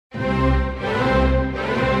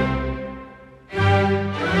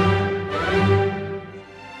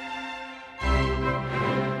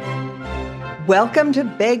Welcome to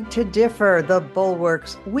Beg to Differ, the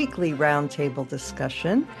Bulwark's weekly roundtable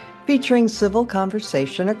discussion featuring civil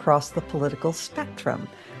conversation across the political spectrum.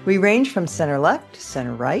 We range from center-left to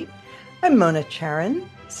center-right. I'm Mona Charan,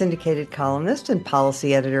 syndicated columnist and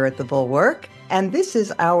policy editor at the Bulwark, and this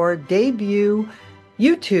is our debut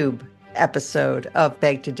YouTube episode of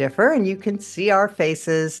Beg to Differ, and you can see our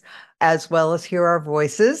faces as well as hear our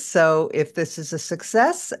voices. So if this is a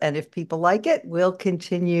success and if people like it, we'll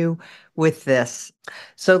continue with this.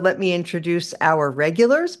 So let me introduce our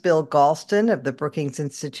regulars: Bill Galston of the Brookings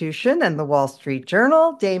Institution and the Wall Street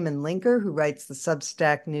Journal, Damon Linker, who writes the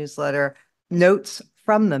Substack newsletter Notes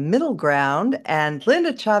from the Middle Ground, and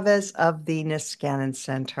Linda Chavez of the Niskanen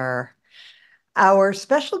Center. Our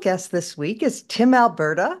special guest this week is Tim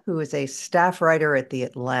Alberta, who is a staff writer at The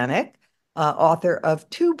Atlantic, author of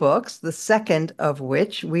two books, the second of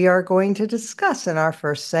which we are going to discuss in our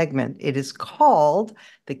first segment. It is called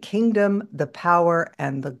The Kingdom, the Power,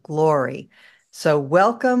 and the Glory. So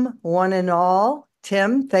welcome, one and all.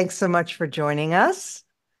 Tim, thanks so much for joining us.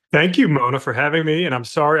 Thank you, Mona, for having me. And I'm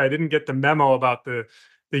sorry I didn't get the memo about the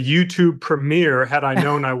YouTube premiere. Had I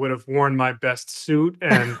known, I would have worn my best suit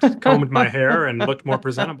and combed my hair and looked more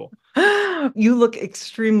presentable. You look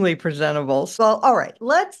extremely presentable. So, all right,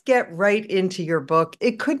 let's get right into your book.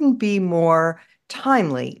 It couldn't be more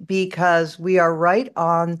timely because we are right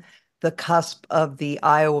on the cusp of the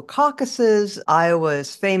Iowa caucuses. Iowa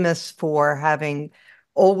is famous for having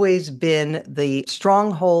always been the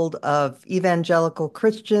stronghold of evangelical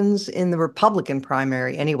Christians in the Republican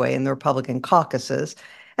primary, anyway, in the Republican caucuses.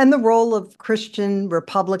 And the role of Christian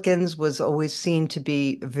Republicans was always seen to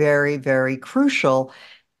be very, very crucial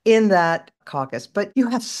in that caucus. But you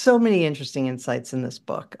have so many interesting insights in this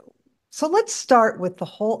book. So let's start with the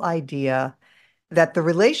whole idea that the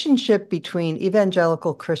relationship between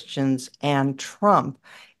evangelical Christians and Trump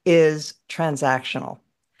is transactional.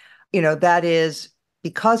 That is,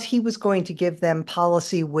 because he was going to give them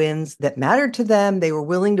policy wins that mattered to them, they were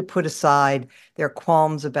willing to put aside their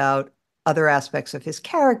qualms about other aspects of his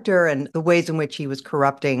character and the ways in which he was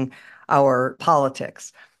corrupting our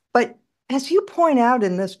politics. But as you point out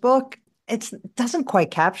in this book, it doesn't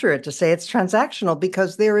quite capture it to say it's transactional,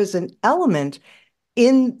 because there is an element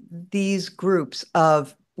in these groups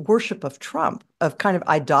of worship of Trump, of kind of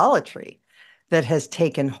idolatry, that has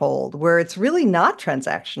taken hold, where it's really not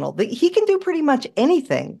transactional. He can do pretty much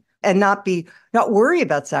anything and not worry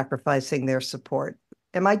about sacrificing their support.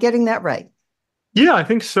 Am I getting that right? Yeah, I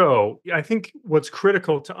think so. I think what's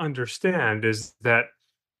critical to understand is that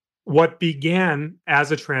what began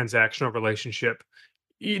as a transactional relationship,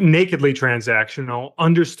 nakedly transactional,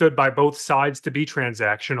 understood by both sides to be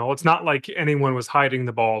transactional. It's not like anyone was hiding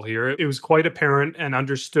the ball here. It was quite apparent and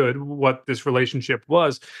understood what this relationship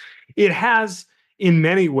was. It has, in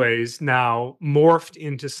many ways, now morphed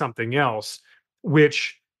into something else,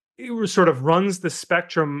 which sort of runs the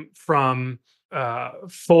spectrum from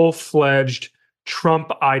full-fledged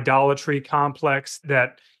Trump idolatry complex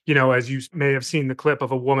that, as you may have seen the clip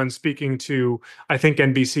of a woman speaking to, I think,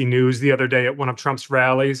 NBC News the other day at one of Trump's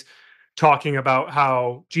rallies, talking about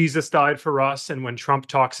how Jesus died for us. And when Trump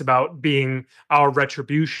talks about being our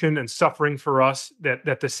retribution and suffering for us,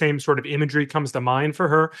 that the same sort of imagery comes to mind for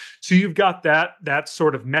her. So you've got that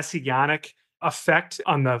sort of messianic effect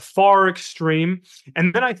on the far extreme.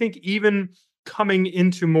 And then I think even coming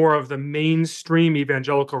into more of the mainstream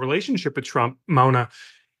evangelical relationship with Trump, Mona,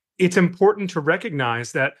 it's important to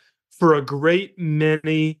recognize that for a great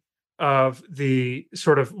many of the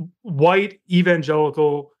sort of white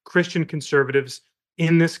evangelical Christian conservatives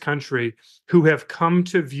in this country who have come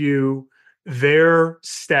to view their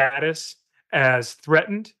status as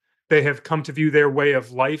threatened, they have come to view their way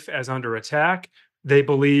of life as under attack. They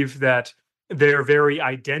believe that their very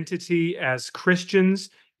identity as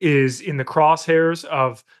Christians is in the crosshairs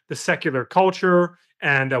of the secular culture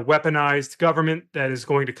and a weaponized government that is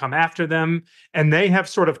going to come after them. And they have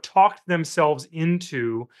sort of talked themselves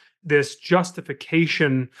into this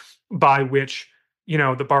justification by which,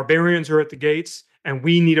 the barbarians are at the gates and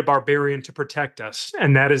we need a barbarian to protect us.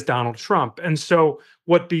 And that is Donald Trump. And so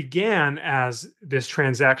what began as this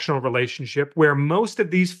transactional relationship, where most of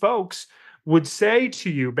these folks would say to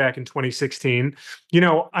you back in 2016,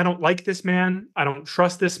 I don't like this man. I don't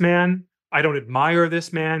trust this man. I don't admire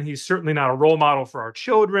this man. He's certainly not a role model for our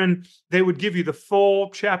children. They would give you the full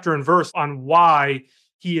chapter and verse on why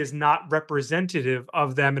he is not representative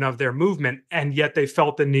of them and of their movement. And yet they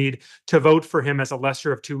felt the need to vote for him as a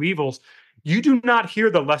lesser of two evils. You do not hear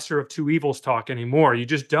the lesser of two evils talk anymore. You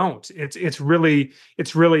just don't. It's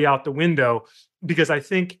really out the window, because I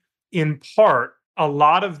think in part, a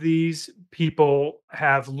lot of these people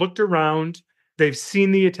have looked around They've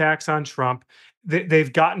seen the attacks on Trump.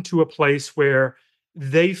 They've gotten to a place where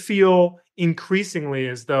they feel increasingly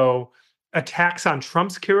as though attacks on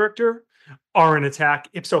Trump's character are an attack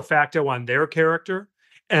ipso facto on their character.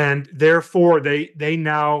 And therefore, they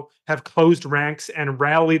now have closed ranks and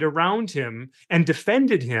rallied around him and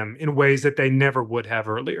defended him in ways that they never would have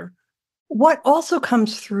earlier. What also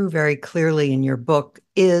comes through very clearly in your book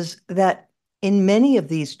is that in many of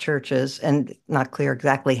these churches, and not clear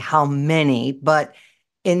exactly how many, but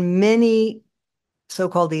in many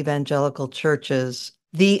so-called evangelical churches,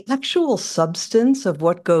 the actual substance of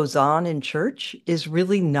what goes on in church is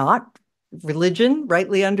really not religion,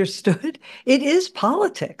 rightly understood. It is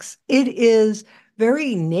politics. It is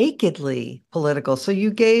very nakedly political. So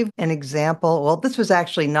you gave an example. Well, this was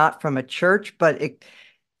actually not from a church, but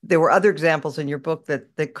there were other examples in your book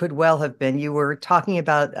that could well have been. You were talking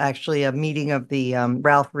about actually a meeting of the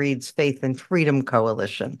Ralph Reed's Faith and Freedom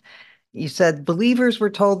Coalition. You said believers were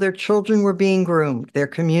told their children were being groomed, their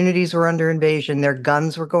communities were under invasion, their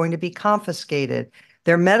guns were going to be confiscated,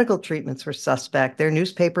 their medical treatments were suspect, their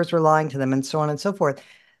newspapers were lying to them, and so on and so forth.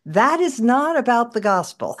 That is not about the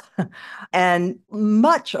gospel. And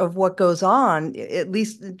much of what goes on, at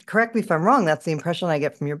least correct me if I'm wrong, that's the impression I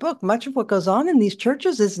get from your book. Much of what goes on in these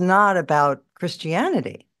churches is not about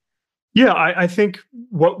Christianity. Yeah, I think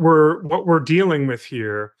what we're dealing with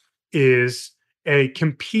here is a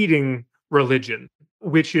competing religion,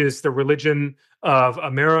 which is the religion of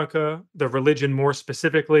America, the religion more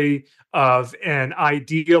specifically of an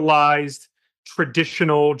idealized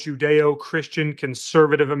traditional Judeo-Christian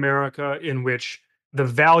conservative America in which the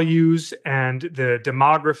values and the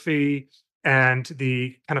demography and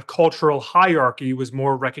the kind of cultural hierarchy was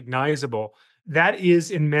more recognizable. That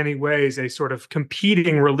is in many ways a sort of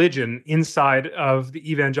competing religion inside of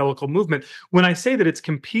the evangelical movement. When I say that it's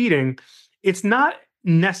competing, it's not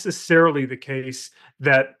necessarily the case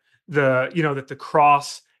that the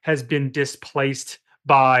cross has been displaced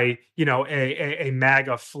by a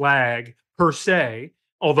MAGA flag per se,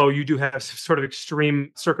 although you do have sort of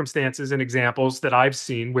extreme circumstances and examples that I've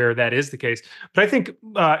seen where that is the case. But I think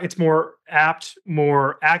it's more apt,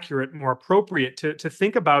 more accurate, more appropriate to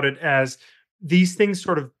think about it as these things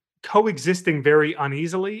sort of coexisting very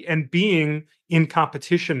uneasily and being in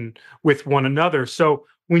competition with one another. So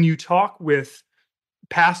when you talk with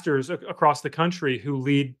pastors across the country who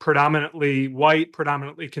lead predominantly white,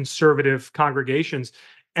 predominantly conservative congregations,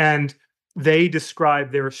 and they describe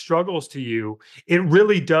their struggles to you, it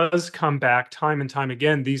really does come back time and time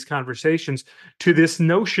again, these conversations, to this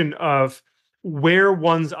notion of where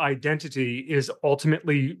one's identity is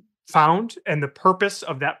ultimately found and the purpose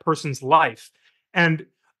of that person's life. And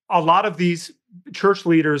a lot of these church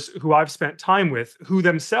leaders who I've spent time with, who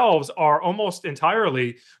themselves are almost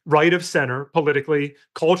entirely right of center politically,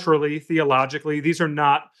 culturally, theologically. These are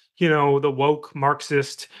not, the woke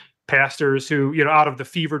Marxist pastors who, out of the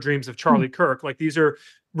fever dreams of Charlie Kirk. Like these are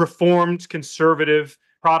reformed, conservative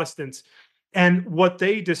Protestants. And what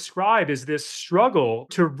they describe is this struggle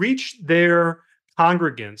to reach their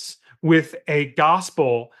congregants with a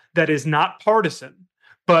gospel that is not partisan,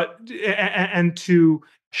 but and to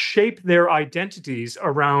shape their identities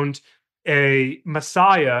around a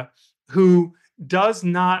Messiah who does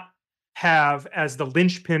not have as the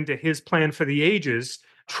linchpin to his plan for the ages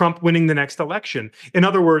Trump winning the next election. In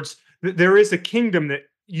other words, there is a kingdom that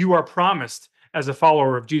you are promised as a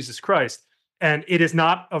follower of Jesus Christ, and it is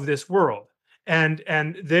not of this world. And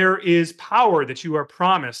there is power that you are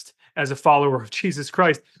promised as a follower of Jesus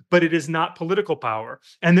Christ, but it is not political power.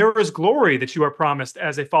 And there is glory that you are promised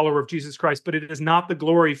as a follower of Jesus Christ, but it is not the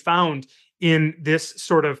glory found in this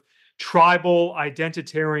sort of tribal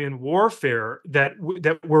identitarian warfare that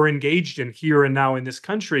we're engaged in here and now in this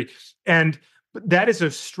country. And that is a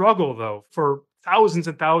struggle, though, for thousands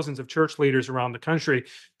and thousands of church leaders around the country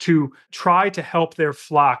to try to help their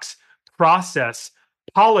flocks process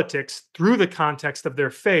politics through the context of their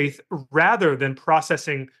faith rather than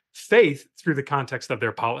processing faith through the context of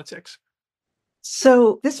their politics.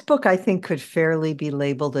 So this book, I think, could fairly be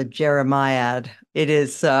labeled a Jeremiad. It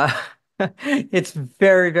is, it's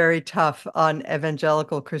very, very tough on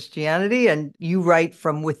evangelical Christianity, and you write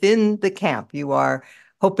from within the camp. You are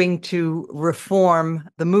hoping to reform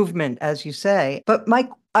the movement, as you say. But Mike,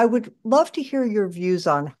 I would love to hear your views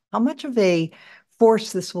on how much of a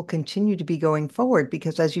force this will continue to be going forward,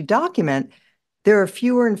 because as you document, there are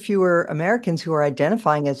fewer and fewer Americans who are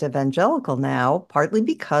identifying as evangelical now, partly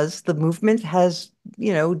because the movement has,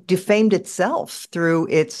 defamed itself through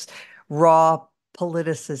its raw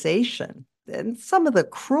politicization. And some of the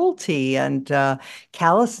cruelty and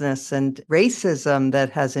callousness and racism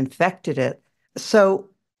that has infected it. So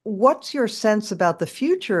what's your sense about the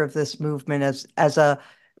future of this movement as a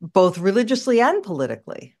both religiously and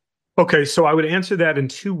politically? Okay, so I would answer that in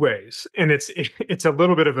two ways, and it's a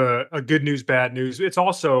little bit of a good news, bad news. It's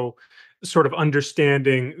also sort of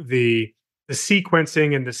understanding the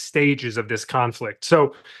sequencing and the stages of this conflict.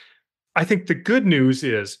 So I think the good news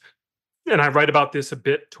is, and I write about this a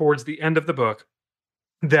bit towards the end of the book,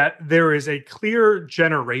 that there is a clear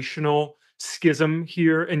generational schism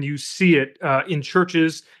here, and you see it in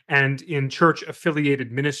churches and in church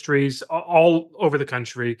affiliated ministries all over the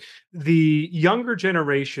country. The younger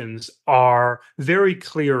generations are very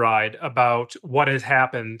clear eyed about what has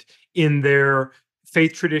happened in their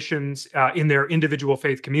faith traditions, in their individual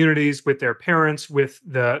faith communities, with their parents, with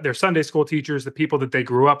their Sunday school teachers, the people that they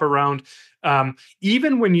grew up around.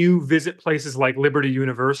 Even when you visit places like Liberty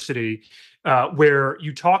University, where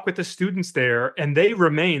you talk with the students there and they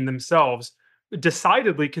remain themselves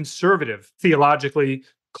decidedly conservative theologically,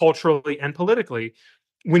 culturally, and politically.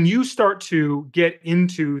 When you start to get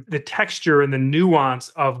into the texture and the nuance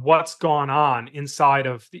of what's gone on inside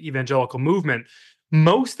of the evangelical movement,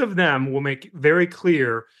 most of them will make very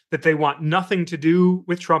clear that they want nothing to do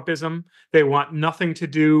with Trumpism. They want nothing to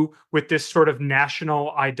do with this sort of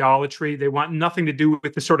national idolatry. They want nothing to do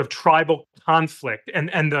with the sort of tribal conflict and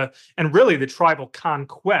really the tribal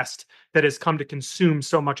conquest that has come to consume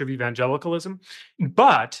so much of evangelicalism.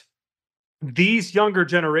 But these younger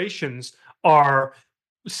generations are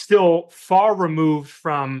still far removed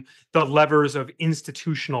from the levers of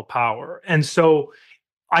institutional power. And so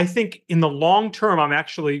I think in the long term, I'm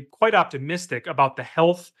actually quite optimistic about the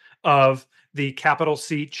health of the capital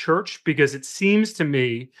C church, because it seems to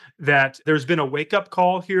me that there's been a wake up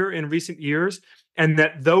call here in recent years, and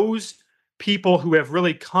that those people who have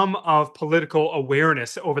really come of political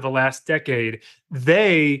awareness over the last decade,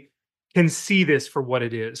 they can see this for what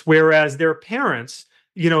it is. Whereas their parents,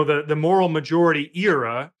 the moral majority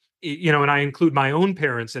era, and I include my own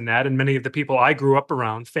parents in that, and many of the people I grew up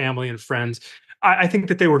around, family and friends, I think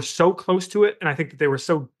that they were so close to it, and I think that they were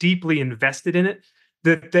so deeply invested in it,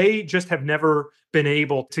 that they just have never been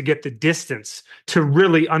able to get the distance to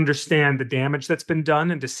really understand the damage that's been done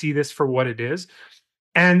and to see this for what it is.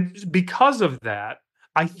 And because of that,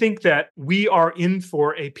 I think that we are in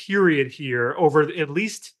for a period here, over at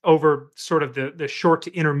least over sort of the short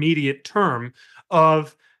to intermediate term,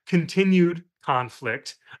 of continued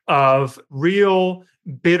conflict, of real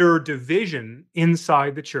bitter division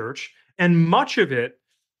inside the church. And much of it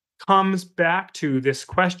comes back to this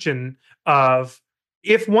question of,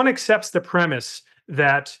 if one accepts the premise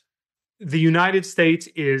that the United States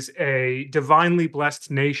is a divinely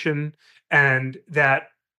blessed nation, and that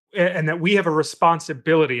we have a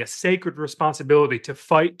responsibility, a sacred responsibility, to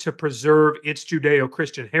fight to preserve its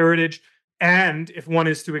Judeo-Christian heritage. And if one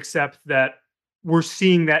is to accept that we're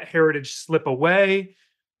seeing that heritage slip away,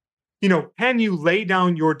 can you lay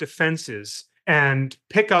down your defenses and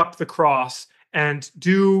pick up the cross and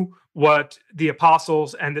do what the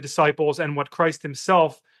apostles and the disciples and what Christ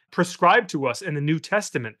himself prescribed to us in the New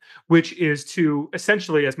Testament, which is to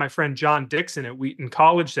essentially, as my friend John Dixon at Wheaton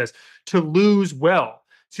College says, to lose well,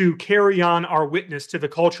 to carry on our witness to the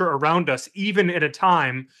culture around us, even at a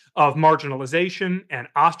time of marginalization and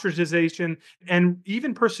ostracization and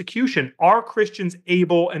even persecution. Are Christians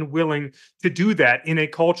able and willing to do that in a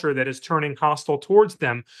culture that is turning hostile towards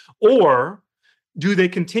them? Or do they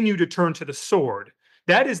continue to turn to the sword?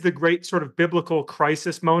 That is the great sort of biblical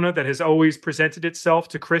crisis, Mona, that has always presented itself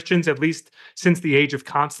to Christians, at least since the age of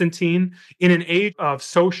Constantine. In an age of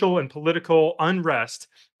social and political unrest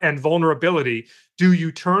and vulnerability, do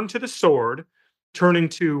you turn to the sword, turning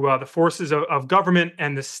to the forces of government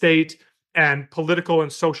and the state and political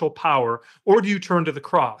and social power, or do you turn to the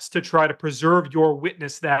cross to try to preserve your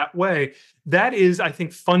witness that way? That is, I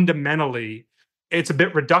think, fundamentally, it's a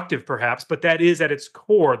bit reductive perhaps, but that is at its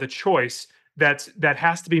core the choice that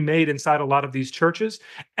has to be made inside a lot of these churches.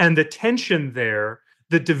 And the tension there,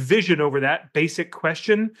 the division over that basic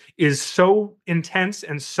question, is so intense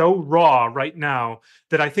and so raw right now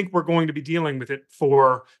that I think we're going to be dealing with it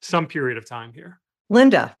for some period of time here.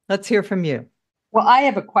 Linda, let's hear from you. Well, I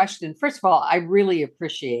have a question. First of all, I really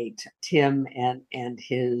appreciate Tim and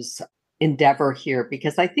his endeavor here,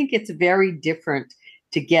 because I think it's very different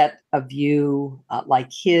to get a view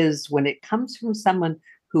like his when it comes from someone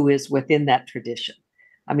who is within that tradition.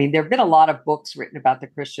 I mean, there have been a lot of books written about the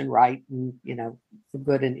Christian right, and, for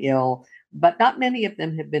good and ill, but not many of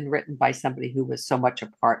them have been written by somebody who was so much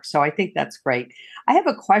apart. So I think that's great. I have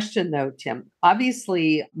a question though, Tim.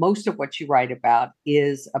 Obviously, most of what you write about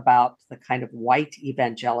is about the kind of white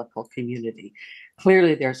evangelical community.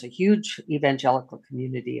 Clearly, there's a huge evangelical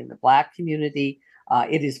community in the Black community.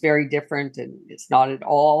 It is very different, and it's not at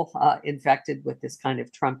all infected with this kind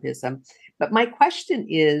of Trumpism. But my question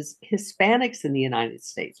is, Hispanics in the United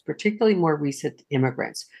States, particularly more recent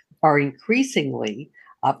immigrants, are increasingly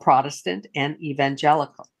Protestant and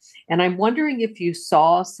evangelical. And I'm wondering if you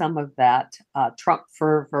saw some of that Trump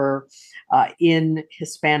fervor in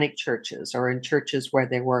Hispanic churches, or in churches where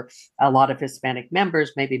there were a lot of Hispanic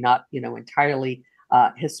members, maybe not, entirely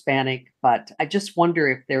Hispanic, but I just wonder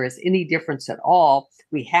if there is any difference at all.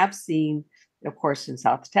 We have seen, of course, in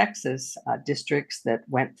South Texas, districts that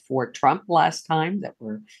went for Trump last time that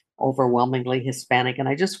were overwhelmingly Hispanic. And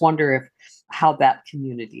I just wonder how that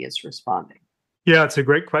community is responding. Yeah, it's a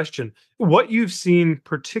great question. What you've seen,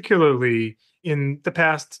 particularly in the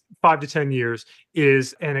past 5 to 10 years,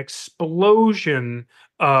 is an explosion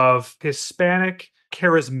of Hispanic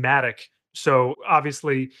charismatic. So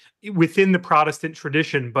obviously within the Protestant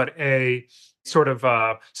tradition, but a sort of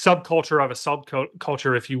a subculture of a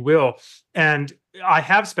subculture, if you will. And I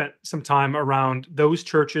have spent some time around those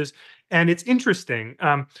churches, and it's interesting.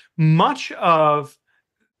 Much of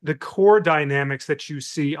the core dynamics that you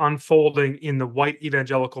see unfolding in the white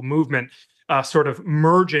evangelical movement, sort of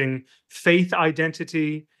merging faith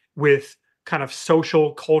identity with kind of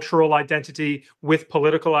social cultural identity with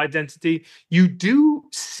political identity. You do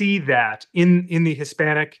see that in the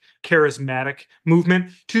Hispanic charismatic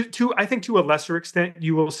movement. I think to a lesser extent,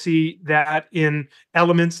 you will see that in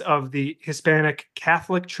elements of the Hispanic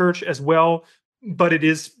Catholic Church as well. But it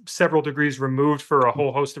is several degrees removed for a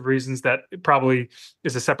whole host of reasons that probably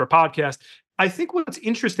is a separate podcast. I think what's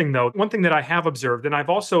interesting, though, one thing that I have observed, and I've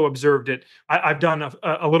also observed it, I've done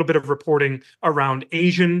a little bit of reporting around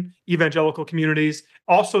Asian evangelical communities,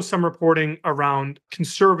 also some reporting around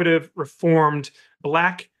conservative, reformed,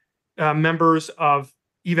 Black members of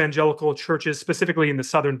evangelical churches, specifically in the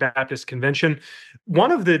Southern Baptist Convention.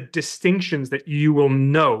 One of the distinctions that you will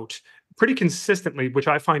note pretty consistently, which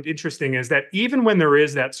I find interesting, is that even when there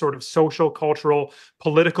is that sort of social, cultural,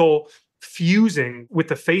 political fusing with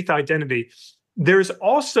the faith identity, there's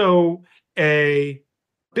also a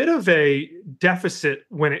bit of a deficit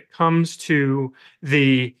when it comes to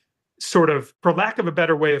the sort of, for lack of a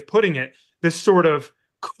better way of putting it, this sort of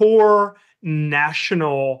core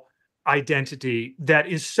national identity that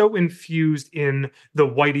is so infused in the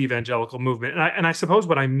white evangelical movement. And I suppose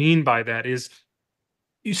what I mean by that is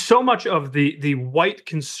so much of the white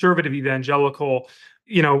conservative evangelical,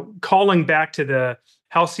 calling back to the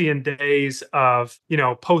halcyon days of,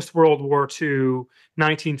 post-World War II,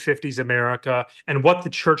 1950s America, and what the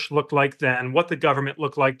church looked like then, what the government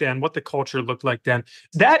looked like then, what the culture looked like then.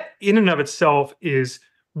 That in and of itself is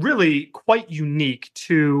really quite unique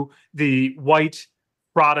to the white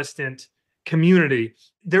Protestant community.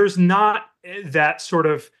 There's not that sort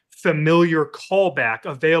of familiar callback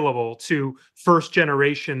available to first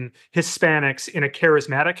generation Hispanics in a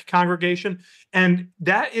charismatic congregation. And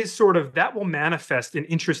that will manifest in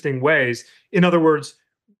interesting ways. In other words,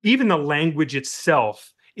 even the language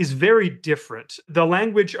itself is very different. The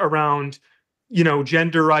language around,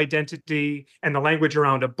 gender identity and the language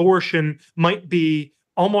around abortion might be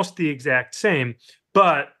almost the exact same,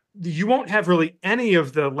 but you won't have really any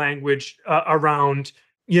of the language around,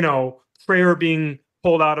 prayer being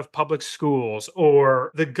pulled out of public schools,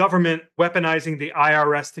 or the government weaponizing the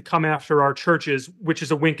IRS to come after our churches, which is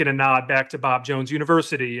a wink and a nod back to Bob Jones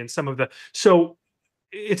University and some of the. So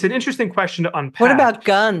it's an interesting question to unpack. What about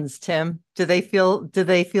guns, Tim? Do they feel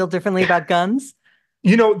differently about guns?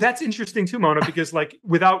 That's interesting too, Mona, because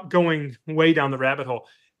without going way down the rabbit hole,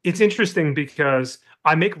 it's interesting because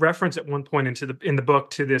I make reference at one point in the book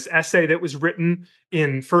to this essay that was written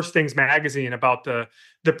in First Things magazine about the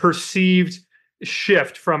perceived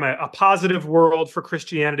shift from a positive world for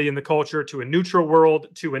Christianity and the culture to a neutral world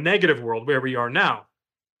to a negative world where we are now.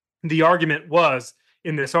 The argument was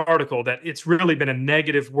in this article that it's really been a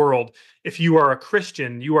negative world. If you are a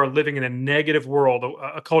Christian, you are living in a negative world,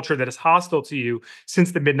 a culture that is hostile to you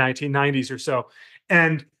since the mid-1990s or so.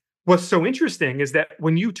 And what's so interesting is that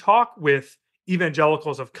when you talk with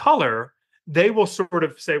evangelicals of color, they will sort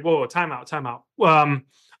of say, whoa, time out.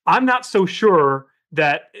 I'm not so sure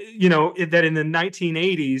that, that in the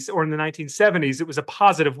 1980s or in the 1970s, it was a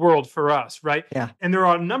positive world for us, right? Yeah. And there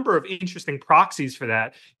are a number of interesting proxies for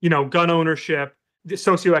that, gun ownership, the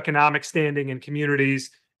socioeconomic standing in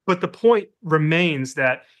communities. But the point remains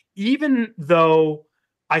that even though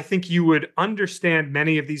I think you would understand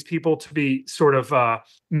many of these people to be sort of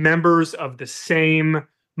members of the same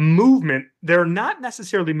movement, they're not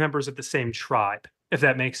necessarily members of the same tribe, if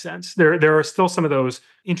that makes sense. There are still some of those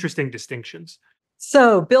interesting distinctions.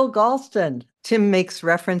 So Bill Galston, Tim makes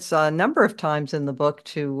reference a number of times in the book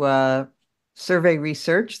to survey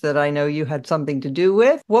research that I know you had something to do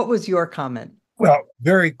with. What was your comment? Well,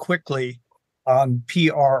 very quickly on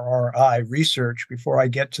PRRI research, before I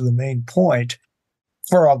get to the main point,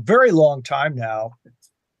 for a very long time now,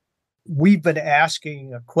 we've been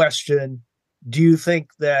asking a question: do you think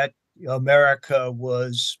that America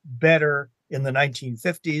was better in the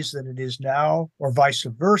 1950s than it is now, or vice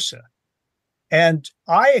versa? And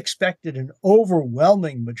I expected an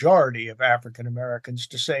overwhelming majority of African Americans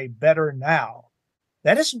to say better now.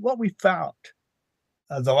 That isn't what we found.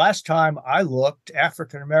 The last time I looked,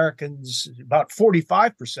 African Americans, about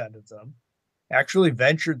 45% of them, actually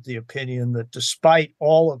ventured the opinion that despite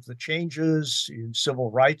all of the changes in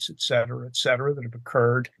civil rights, et cetera, that have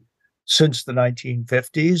occurred since the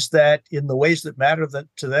 1950s, that in the ways that matter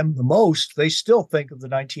to them the most, they still think of the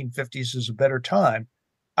 1950s as a better time.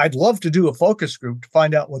 I'd love to do a focus group to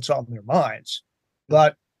find out what's on their minds,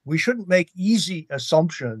 but we shouldn't make easy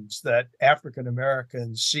assumptions that African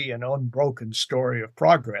Americans see an unbroken story of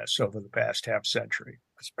progress over the past half century,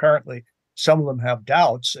 because apparently some of them have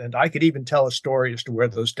doubts, and I could even tell a story as to where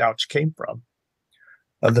those doubts came from.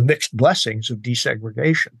 The mixed blessings of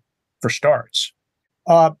desegregation, for starts.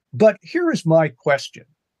 But here is my question.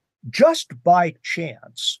 Just by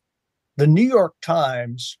chance, the New York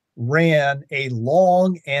Times ran a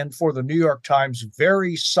long and, for the New York Times,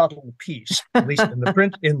 very subtle piece, at least in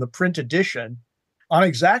the print edition, on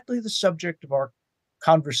exactly the subject of our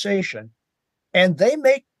conversation. And they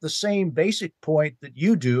make the same basic point that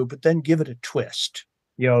you do, but then give it a twist.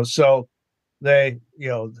 So the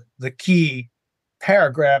key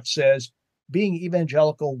paragraph says, being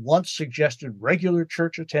evangelical once suggested regular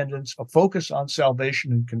church attendance, a focus on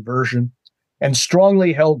salvation and conversion, and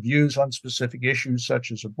strongly held views on specific issues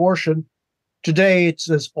such as abortion. Today, it's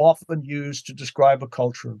as often used to describe a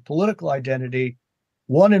culture and political identity,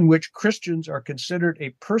 one in which Christians are considered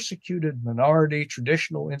a persecuted minority,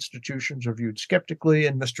 traditional institutions are viewed skeptically,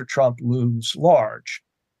 and Mr. Trump looms large.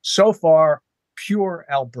 So far, pure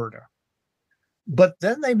Alberta. But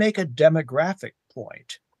then they make a demographic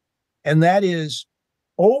point, and that is,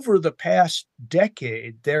 over the past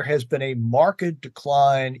decade, there has been a marked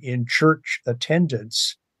decline in church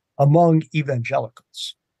attendance among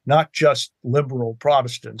evangelicals, not just liberal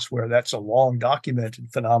Protestants, where that's a long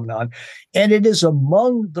documented phenomenon. And it is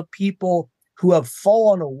among the people who have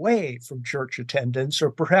fallen away from church attendance,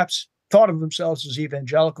 or perhaps thought of themselves as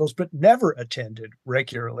evangelicals, but never attended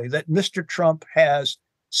regularly, that Mr. Trump has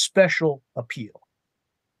special appeal.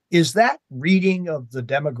 Is that reading of the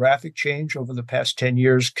demographic change over the past 10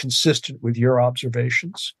 years consistent with your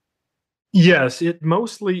observations? Yes, it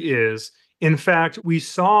mostly is. In fact,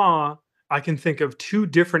 I can think of two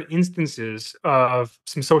different instances of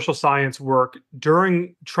some social science work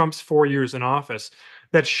during Trump's 4 years in office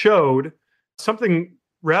that showed something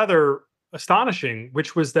rather astonishing,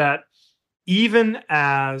 which was that even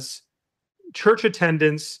as church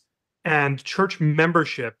attendance and church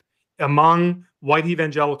membership among white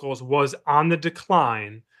evangelicals was on the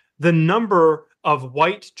decline, the number of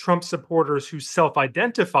white Trump supporters who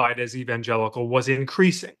self-identified as evangelical was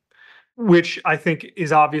increasing, which I think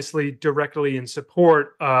is obviously directly in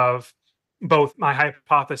support of both my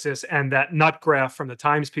hypothesis and that nut graph from the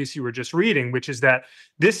Times piece you were just reading, which is that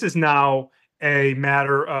this is now a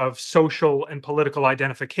matter of social and political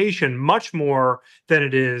identification much more than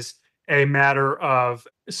it is a matter of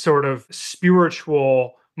sort of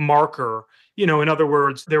spiritual marker. In other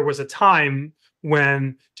words, there was a time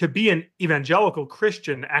when to be an evangelical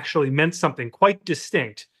Christian actually meant something quite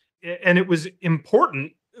distinct. And it was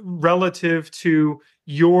important relative to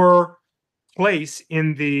your place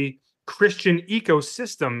in the Christian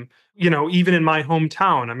ecosystem, even in my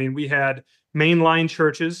hometown. I mean, we had mainline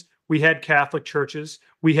churches, we had Catholic churches,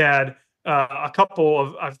 we had a couple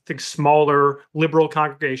of, I think, smaller liberal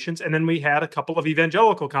congregations, and then we had a couple of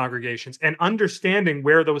evangelical congregations. And understanding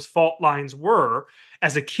where those fault lines were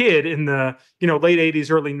as a kid in the late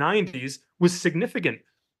 80s, early 90s was significant.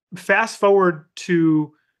 Fast forward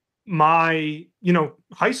to my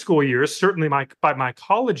high school years, certainly by my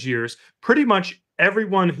college years, pretty much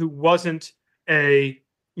everyone who wasn't a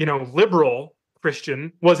liberal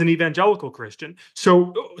Christian was an evangelical Christian.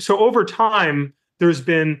 So over time, there's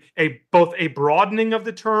been both a broadening of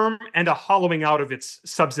the term and a hollowing out of its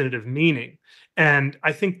substantive meaning. And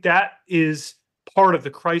I think that is part of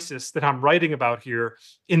the crisis that I'm writing about here,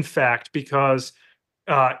 in fact, because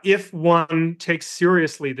if one takes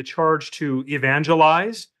seriously the charge to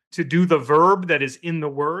evangelize, to do the verb that is in the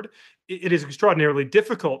word, it is extraordinarily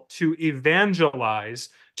difficult to evangelize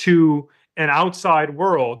to an outside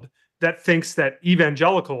world that thinks that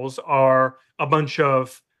evangelicals are a bunch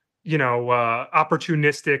of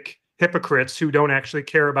opportunistic hypocrites who don't actually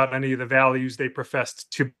care about any of the values they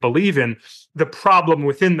professed to believe in. The problem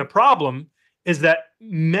within the problem is that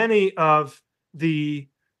many of the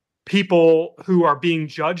people who are being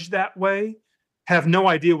judged that way have no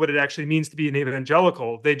idea what it actually means to be an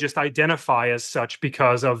evangelical. They just identify as such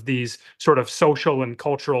because of these sort of social and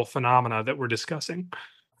cultural phenomena that we're discussing.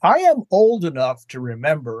 I am old enough to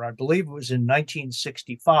remember, I believe it was in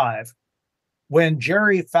 1965, when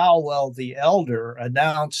Jerry Falwell the Elder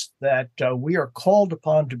announced that we are called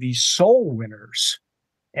upon to be soul winners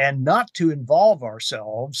and not to involve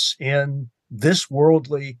ourselves in this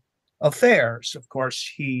worldly affairs. Of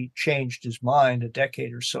course, he changed his mind a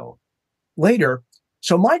decade or so later.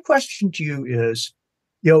 So my question to you is,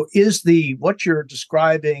 is what you're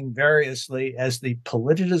describing variously as the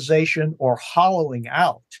politicization or hollowing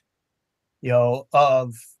out,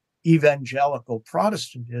 of evangelical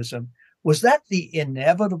Protestantism, was that the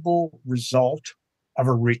inevitable result of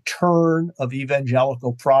a return of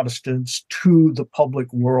evangelical Protestants to the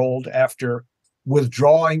public world after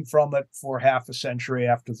withdrawing from it for half a century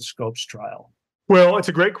after the Scopes trial? Well, it's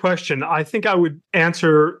a great question. I think I would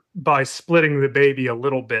answer by splitting the baby a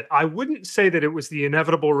little bit. I wouldn't say that it was the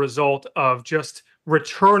inevitable result of just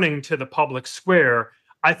returning to the public square.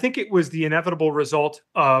 I think it was the inevitable result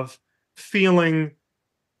of feeling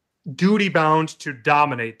duty bound to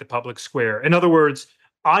dominate the public square. In other words,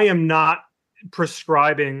 I am not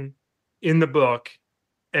prescribing in the book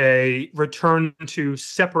a return to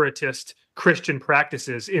separatist Christian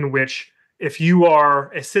practices in which if you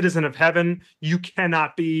are a citizen of heaven, you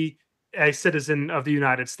cannot be a citizen of the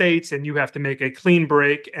United States and you have to make a clean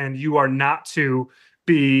break and you are not to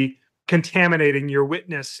be contaminating your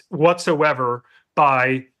witness whatsoever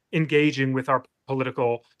by engaging with our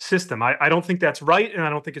political system. I don't think that's right, and I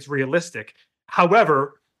don't think it's realistic.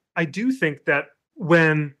 However, I do think that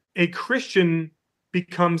when a Christian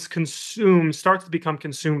starts to become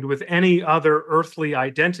consumed with any other earthly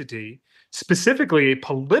identity, specifically a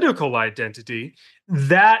political identity,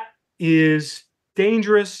 that is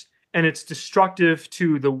dangerous and it's destructive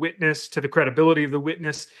to the witness, to the credibility of the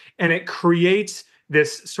witness, and it creates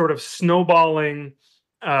this sort of snowballing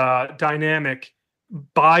dynamic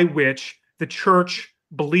by which the church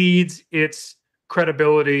bleeds its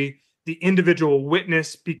credibility. The individual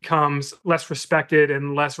witness becomes less respected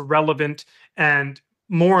and less relevant, and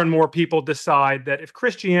more people decide that if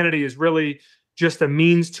Christianity is really just a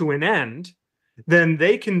means to an end, then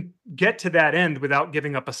they can get to that end without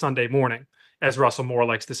giving up a Sunday morning, as Russell Moore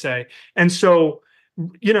likes to say. And so,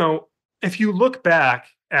 if you look back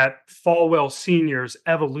at Falwell Sr.'s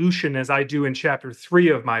evolution, as I do in chapter 3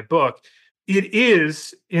 of my book, it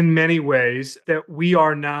is in many ways that we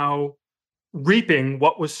are now reaping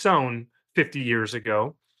what was sown 50 years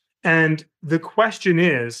ago. And the question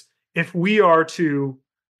is, if we are to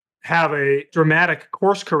have a dramatic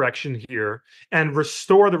course correction here and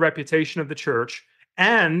restore the reputation of the church,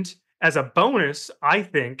 and as a bonus, I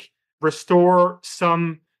think, restore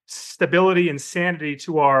some stability and sanity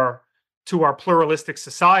to our pluralistic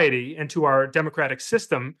society and to our democratic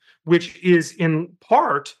system, which is in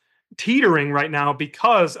part teetering right now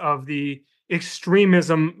because of the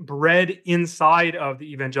extremism bred inside of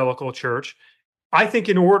the evangelical church. I think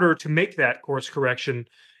in order to make that course correction,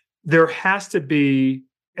 there has to be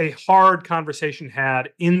a hard conversation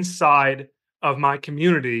had inside of my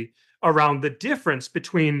community around the difference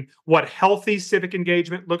between what healthy civic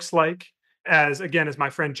engagement looks like, as my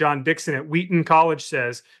friend John Dixon at Wheaton College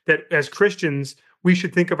says, that as Christians, we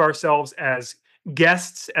should think of ourselves as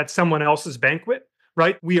guests at someone else's banquet,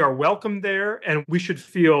 right? We are welcome there, and we should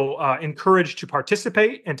feel encouraged to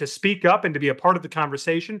participate and to speak up and to be a part of the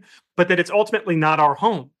conversation, but that it's ultimately not our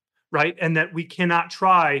home, right? And that we cannot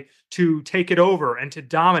try to take it over and to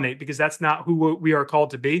dominate, because that's not who we are called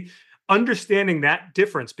to be. Understanding that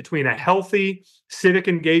difference between a healthy civic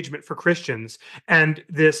engagement for Christians and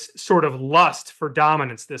this sort of lust for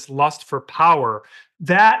dominance, this lust for power,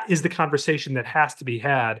 that is the conversation that has to be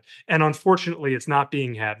had. And unfortunately, it's not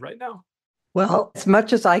being had right now. Well, as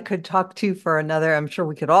much as I could talk to you for another, I'm sure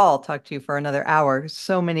we could all talk to you for another hour.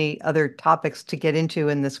 So many other topics to get into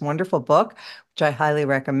in this wonderful book, which I highly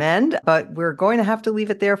recommend. But we're going to have to leave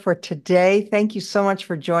it there for today. Thank you so much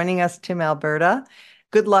for joining us, Tim Alberta.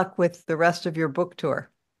 Good luck with the rest of your book tour.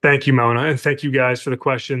 Thank you, Mona. And thank you guys for the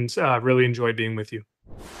questions. Really enjoyed being with you.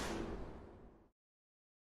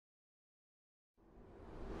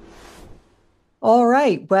 All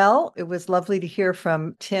right. Well, it was lovely to hear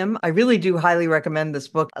from Tim. I really do highly recommend this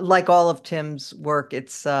book. Like all of Tim's work,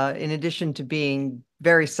 it's in addition to being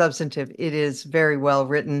very substantive, it is very well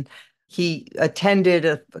written. He attended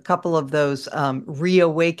a couple of those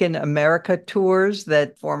Reawaken America tours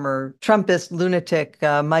that former Trumpist lunatic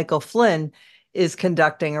Michael Flynn is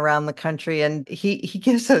conducting around the country. And he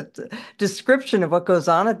gives a description of what goes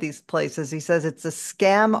on at these places. He says it's a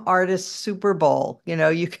scam artist Super Bowl.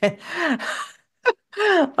 You can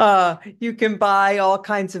you can buy all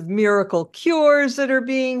kinds of miracle cures that are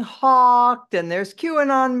being hawked, and there's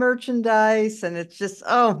QAnon merchandise, and it's just,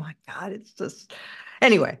 oh my God, it's just,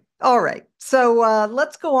 anyway. All right. So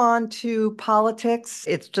let's go on to politics.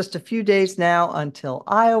 It's just a few days now until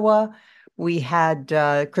Iowa. We had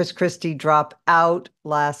Chris Christie drop out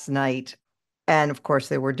last night. And of course,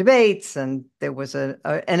 there were debates, and there was an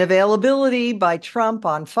availability by Trump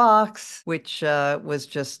on Fox, which was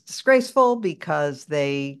just disgraceful because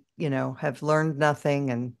they, have learned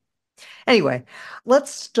nothing. And anyway,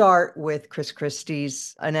 let's start with Chris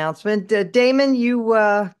Christie's announcement. Damon, you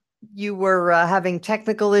were having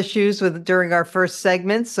technical issues during our first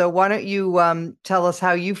segment, so why don't you tell us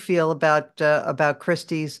how you feel about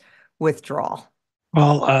Christie's withdrawal?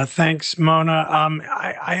 Well, thanks, Mona.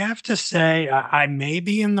 I have to say, I may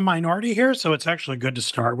be in the minority here, so it's actually good to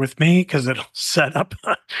start with me because it'll set up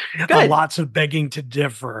lots of begging to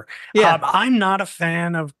differ. Yeah. I'm not a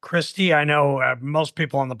fan of Christie. I know most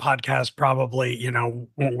people on the podcast probably,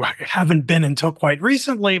 haven't been until quite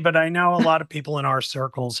recently, but I know a lot of people in our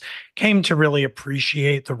circles came to really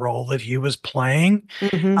appreciate the role that he was playing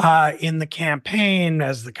in the campaign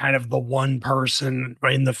as the kind of the one person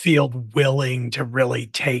in the field willing to really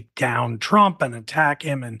take down Trump and attack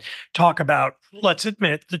him and talk about, let's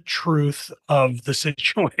admit, the truth of the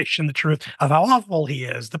situation, the truth of how awful he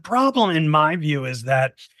is. The problem, in my view, is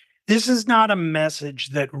that this is not a message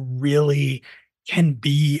that really can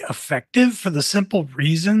be effective for the simple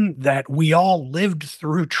reason that we all lived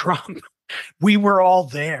through Trump. We were all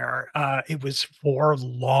there. It was 4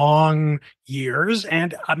 long years.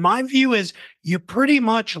 And my view is you pretty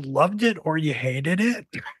much loved it or you hated it.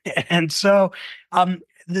 And so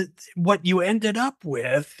what you ended up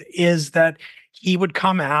with is that he would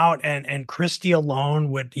come out and Christie alone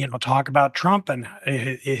would, talk about Trump and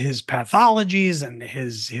his pathologies and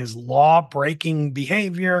his law-breaking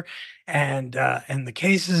behavior and the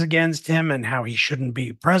cases against him and how he shouldn't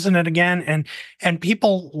be president again. And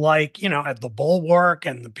people like, at the Bulwark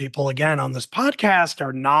and the people again on this podcast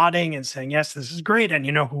are nodding and saying, yes, this is great. And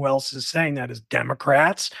who else is saying that is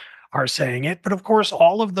Democrats are saying it. But of course,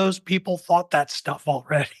 all of those people thought that stuff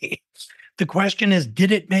already. The question is,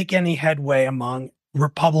 did it make any headway among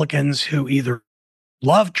Republicans who either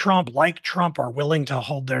love Trump, like Trump, are willing to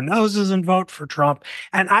hold their noses and vote for Trump?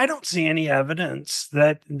 And I don't see any evidence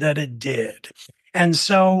that it did. And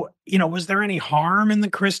so, was there any harm in the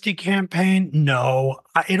Christie campaign? No.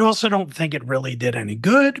 I also don't think it really did any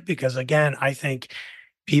good because, again, I think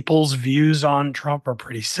people's views on Trump are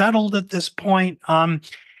pretty settled at this point.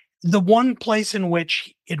 The one place in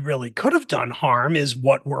which it really could have done harm is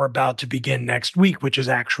what we're about to begin next week, which is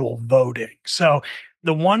actual voting. So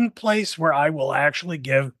the one place where I will actually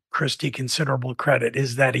give Christie considerable credit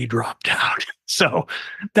is that he dropped out. So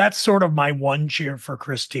that's sort of my one cheer for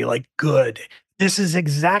Christie, like, good. This is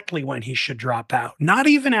exactly when he should drop out. Not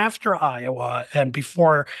even after Iowa and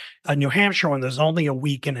before New Hampshire, when there's only a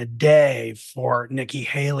week and a day for Nikki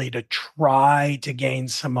Haley to try to gain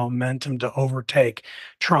some momentum to overtake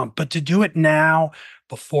Trump. But to do it now,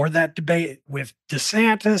 before that debate with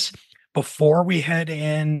DeSantis, before we head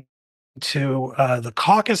in to the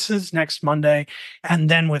caucuses next Monday, and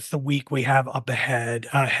then with the week we have up ahead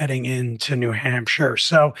heading into New Hampshire.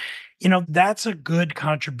 So, that's a good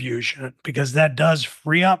contribution because that does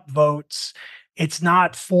free up votes. It's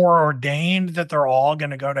not foreordained that they're all going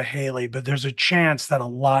to go to Haley, but there's a chance that a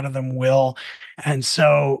lot of them will. And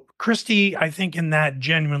so Christie, I think in that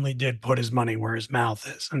genuinely did put his money where his mouth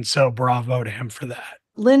is. And so bravo to him for that.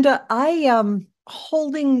 Linda, I am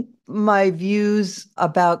holding my views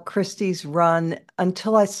about Christie's run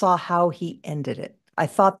until I saw how he ended it. I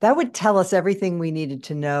thought that would tell us everything we needed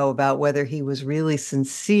to know about whether he was really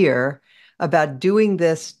sincere about doing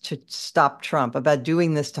this to stop Trump, about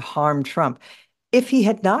doing this to harm Trump, if he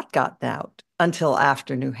had not gotten out until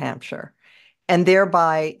after New Hampshire and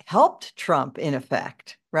thereby helped Trump, in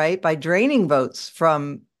effect, right, by draining votes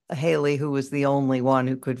from Haley, who was the only one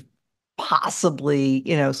who could possibly,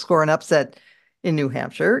 score an upset in New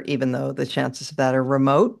Hampshire, even though the chances of that are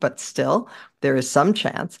remote, but still, there is some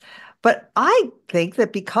chance. But I think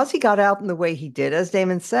that because he got out in the way he did, as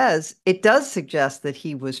Damon says, it does suggest that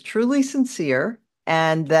he was truly sincere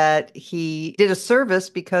and that he did a service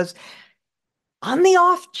because on the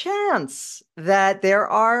off chance that there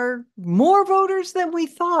are more voters than we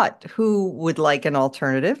thought who would like an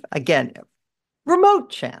alternative. Again, remote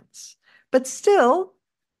chance, but still,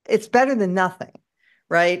 it's better than nothing,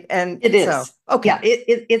 right? And it is. Okay. Yeah,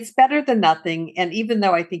 it's better than nothing. And even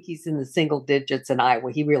though I think he's in the single digits in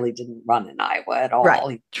Iowa, he really didn't run in Iowa at all.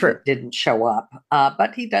 Right. True. He didn't show up,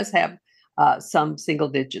 but he does have some single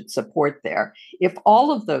digit support there. If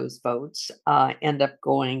all of those votes end up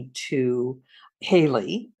going to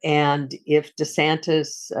Haley, and if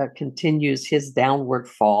DeSantis continues his downward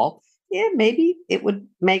fall, yeah, maybe it would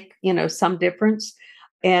make, some difference.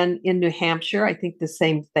 And in New Hampshire, I think the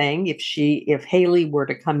same thing. If Haley were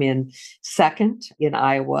to come in second in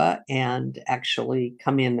Iowa and actually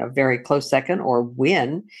come in a very close second or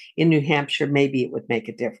win in New Hampshire, maybe it would make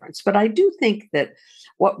a difference. But I do think that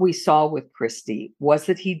what we saw with Christie was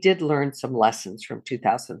that he did learn some lessons from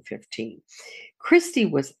 2015. Christie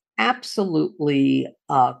was absolutely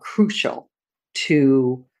crucial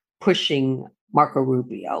to pushing Marco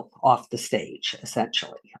Rubio off the stage,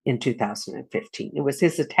 essentially, in 2015. It was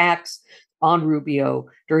his attacks on Rubio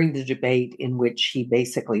during the debate in which he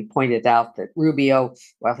basically pointed out that Rubio,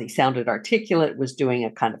 while he sounded articulate, was doing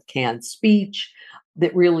a kind of canned speech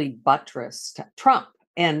that really buttressed Trump.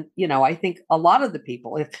 And, I think a lot of the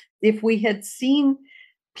people, if we had seen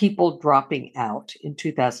people dropping out in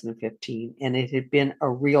 2015 and it had been a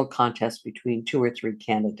real contest between two or three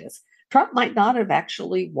candidates, Trump might not have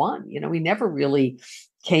actually won. He never really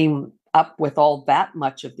came up with all that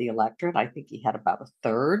much of the electorate. I think he had about a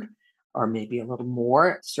third or maybe a little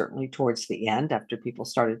more, certainly towards the end after people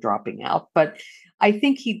started dropping out. But I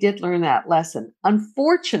think he did learn that lesson.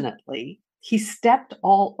 Unfortunately, he stepped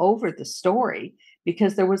all over the story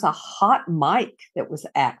because there was a hot mic that was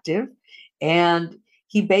active, and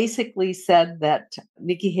he basically said that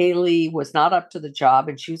Nikki Haley was not up to the job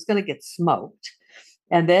and she was going to get smoked.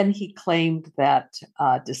 And then he claimed that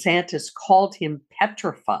DeSantis called him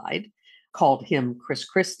petrified, called him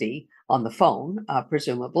Christie on the phone,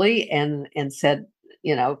 presumably, and said,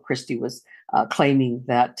 Christie was claiming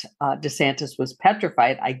that DeSantis was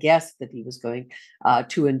petrified. I guess that he was going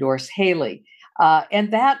to endorse Haley.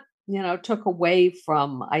 And that, took away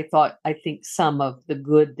from, I think some of the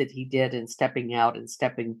good that he did in stepping out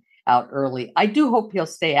early. I do hope he'll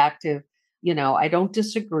stay active. I don't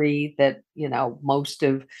disagree that, most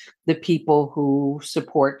of the people who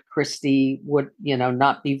support Christie would,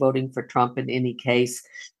 not be voting for Trump in any case.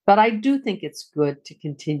 But I do think it's good to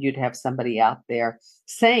continue to have somebody out there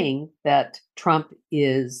saying that Trump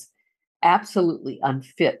is absolutely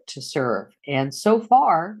unfit to serve. And so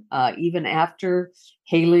far, even after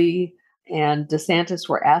Haley and DeSantis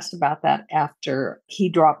were asked about that after he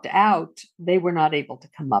dropped out, they were not able to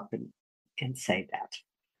come up and say that.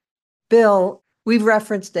 Bill, we've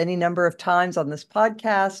referenced any number of times on this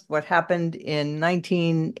podcast what happened in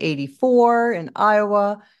 1984 in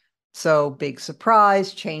Iowa. So big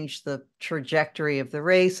surprise, changed the trajectory of the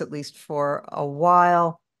race, at least for a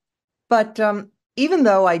while. But even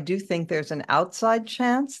though I do think there's an outside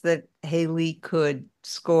chance that Haley could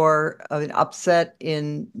score an upset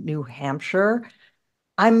in New Hampshire,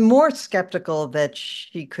 I'm more skeptical that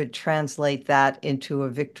she could translate that into a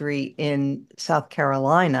victory in South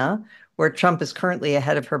Carolina, where Trump is currently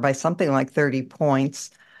ahead of her by something like 30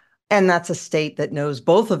 points. And that's a state that knows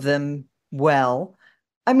both of them well.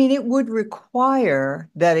 I mean, it would require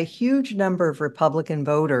that a huge number of Republican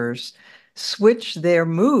voters switch their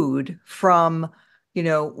mood from,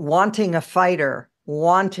 wanting a fighter,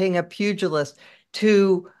 wanting a pugilist,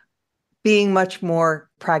 to being much more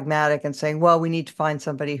pragmatic and saying, well, we need to find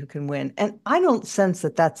somebody who can win. And I don't sense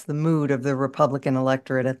that that's the mood of the Republican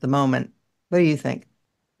electorate at the moment. What do you think?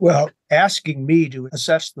 Well, asking me to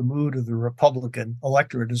assess the mood of the Republican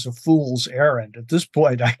electorate is a fool's errand. At this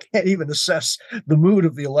point, I can't even assess the mood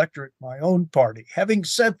of the electorate in my own party. Having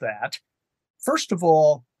said that, first of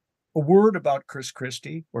all, a word about Chris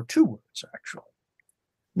Christie, or two words, actually.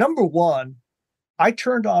 Number one, I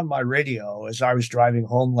turned on my radio as I was driving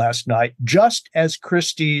home last night, just as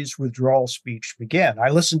Christie's withdrawal speech began. I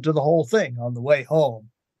listened to the whole thing on the way home.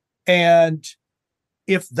 And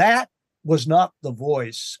if that was not the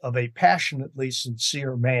voice of a passionately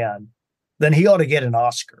sincere man, then he ought to get an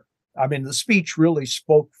Oscar. I mean, the speech really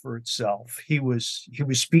spoke for itself. He was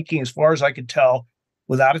speaking, as far as I could tell,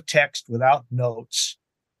 without a text, without notes.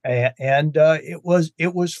 And it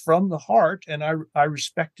was from the heart, and I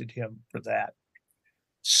respected him for that.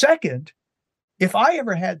 Second, if I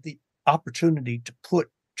ever had the opportunity to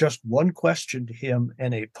put just one question to him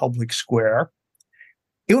in a public square,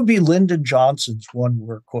 it would be Lyndon Johnson's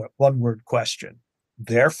one-word question.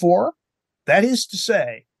 Therefore, that is to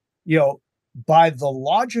say, by the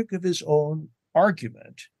logic of his own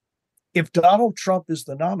argument, if Donald Trump is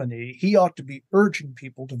the nominee, he ought to be urging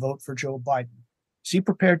people to vote for Joe Biden. Is he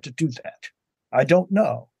prepared to do that? I don't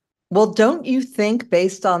know. Well, don't you think,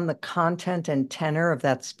 based on the content and tenor of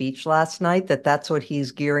that speech last night, that that's what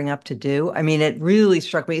he's gearing up to do? I mean, it really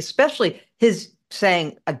struck me, especially his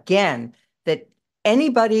saying again that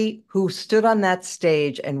anybody who stood on that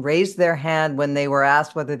stage and raised their hand when they were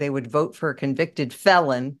asked whether they would vote for a convicted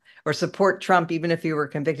felon or support Trump, even if he were a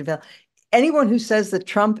convicted felon, anyone who says that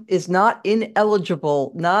Trump is not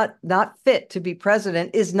ineligible, not fit to be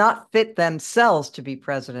president, is not fit themselves to be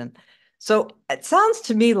president. So it sounds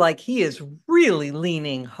to me like he is really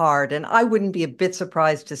leaning hard, and I wouldn't be a bit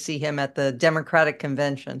surprised to see him at the Democratic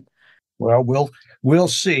convention. Well, we'll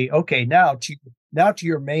see. Okay, now to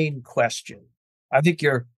your main question. I think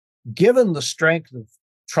you're given the strength of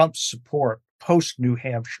Trump's support post New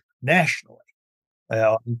Hampshire nationally,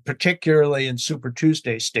 particularly in Super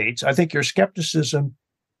Tuesday states. I think your skepticism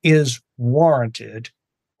is warranted.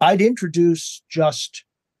 I'd introduce just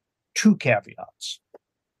two caveats.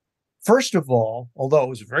 First of all, although it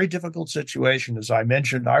was a very difficult situation, as I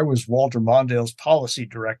mentioned, I was Walter Mondale's policy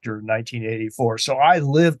director in 1984. So I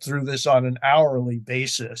lived through this on an hourly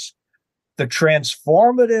basis. The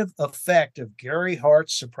transformative effect of Gary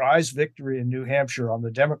Hart's surprise victory in New Hampshire on the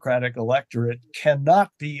Democratic electorate cannot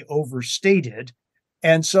be overstated.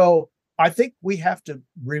 And so I think we have to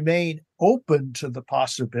remain open to the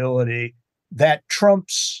possibility that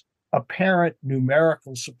Trump's apparent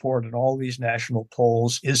numerical support in all these national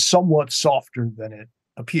polls is somewhat softer than it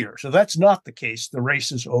appears. So that's not the case. The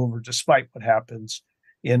race is over, despite what happens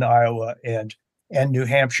in Iowa and New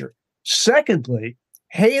Hampshire. Secondly,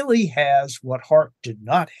 Haley has what Hart did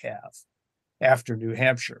not have after New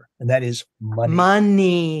Hampshire, and that is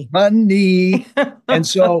money. And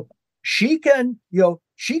so she can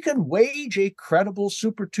wage a credible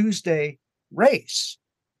Super Tuesday race.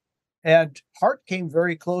 And Hart came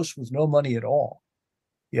very close with no money at all.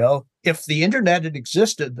 If the internet had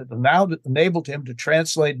existed that now enabled him to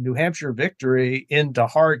translate a New Hampshire victory into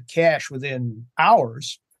hard cash within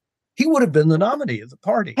hours, he would have been the nominee of the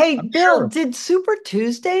party. Hey, Bill, did Super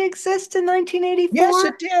Tuesday exist in 1984? Yes,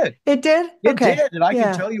 it did. It did? It did. And I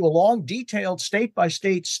can tell you a long, detailed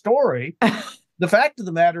state-by-state story. The fact of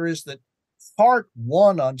the matter is that Hart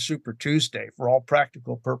won on Super Tuesday for all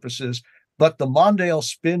practical purposes, but the Mondale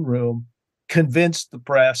spin room convinced the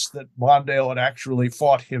press that Mondale had actually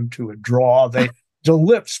fought him to a draw.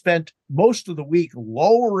 DeLippe spent most of the week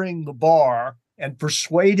lowering the bar and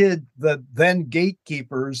persuaded the then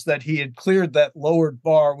gatekeepers that he had cleared that lowered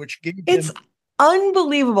bar, which gave him...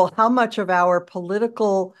 Unbelievable how much of our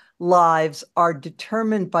political lives are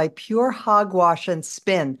determined by pure hogwash and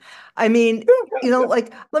spin. I mean,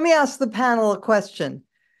 let me ask the panel a question.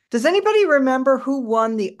 Does anybody remember who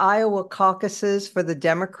won the Iowa caucuses for the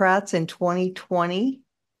Democrats in 2020?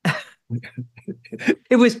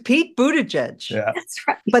 It was Pete Buttigieg. Yeah. That's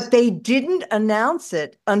right. But they didn't announce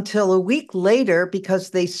it until a week later because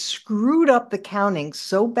they screwed up the counting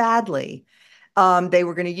so badly. They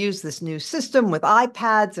were going to use this new system with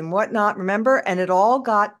iPads and whatnot, remember? And it all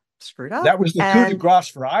got screwed up. That was the coup de grace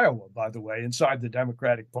for Iowa, by the way, inside the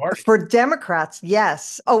Democratic Party. For Democrats,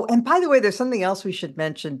 yes. Oh, and by the way, there's something else we should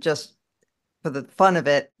mention just for the fun of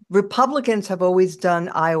it. Republicans have always done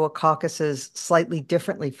Iowa caucuses slightly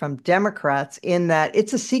differently from Democrats in that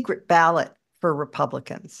it's a secret ballot for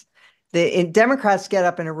Republicans. Democrats get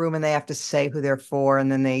up in a room and they have to say who they're for,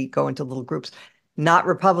 and then they go into little groups. Not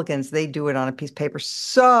Republicans. They do it on a piece of paper.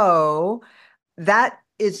 So that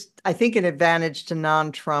is, I think, an advantage to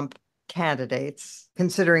non-Trump candidates,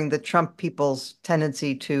 considering the Trump people's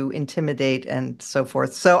tendency to intimidate and so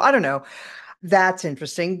forth. So I don't know. That's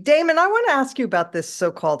interesting. Damon, I want to ask you about this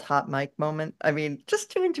so-called hot mic moment. I mean,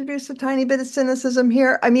 just to introduce a tiny bit of cynicism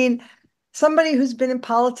here. I mean, somebody who's been in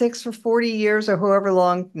politics for 40 years or however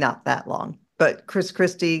long, not that long, but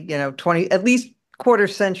Christie, 20, at least quarter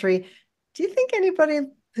century. Do you think anybody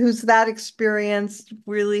who's that experienced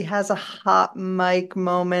really has a hot mic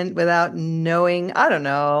moment without knowing? I don't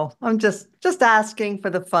know. I'm just asking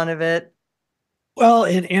for the fun of it. Well,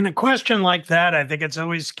 in a question like that, I think it's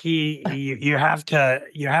always key. You have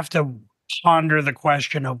to ponder the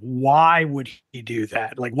question of why would he do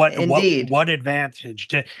that? Like what advantage?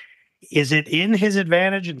 Is it in his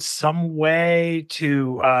advantage in some way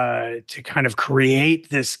to kind of create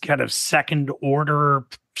this kind of second order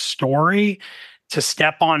story, to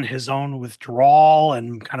step on his own withdrawal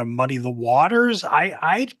and kind of muddy the waters?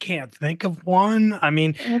 I can't think of one. I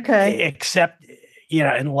mean, okay, except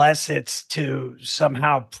unless it's to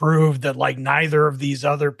somehow prove that like neither of these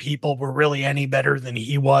other people were really any better than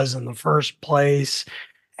he was in the first place.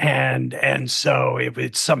 And so if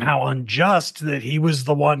it's somehow unjust that he was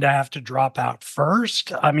the one to have to drop out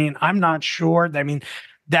first, I mean, I'm not sure. I mean,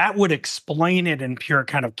 that would explain it in pure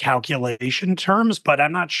kind of calculation terms, but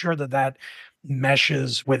I'm not sure that that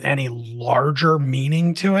meshes with any larger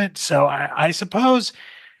meaning to it. So I suppose,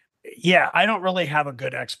 yeah, I don't really have a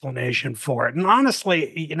good explanation for it. And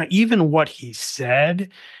honestly, even what he said,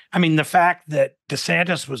 I mean, the fact that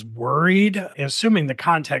DeSantis was worried, assuming the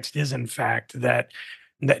context is in fact that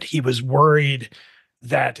he was worried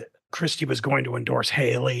that Christie was going to endorse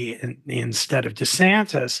Haley instead of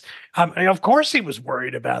DeSantis. Of course, he was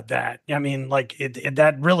worried about that. I mean, like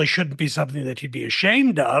that really shouldn't be something that he'd be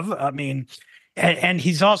ashamed of. I mean, and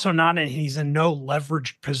he's also not he's in no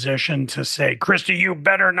leveraged position to say, Christie, you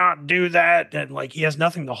better not do that. And like he has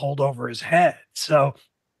nothing to hold over his head. So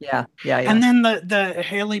Yeah. and then the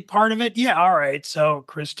Haley part of it, yeah, all right. So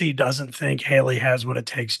Christie doesn't think Haley has what it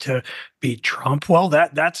takes to beat Trump. Well,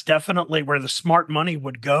 that's definitely where the smart money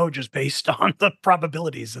would go, just based on the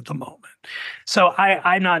probabilities at the moment. So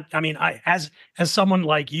I'm not. I mean, as someone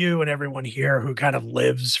like you and everyone here who kind of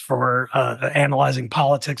lives for analyzing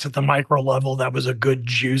politics at the micro level, that was a good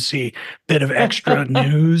juicy bit of extra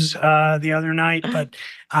news the other night. But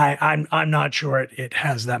I'm not sure it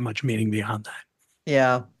has that much meaning beyond that.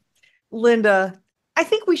 Yeah. Linda, I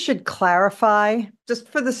think we should clarify, just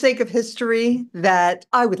for the sake of history, that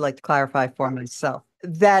I would like to clarify for myself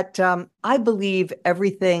that I believe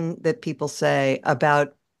everything that people say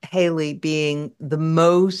about Haley being the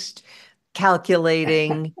most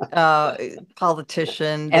calculating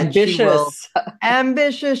politician, that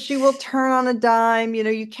Ambitious. she will turn on a dime.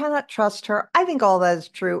 You cannot trust her. I think all that is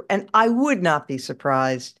true. And I would not be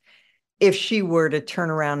surprised if she were to turn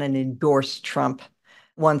around and endorse Trump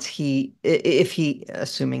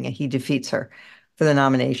assuming he defeats her for the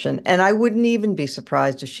nomination. And I wouldn't even be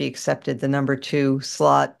surprised if she accepted the number 2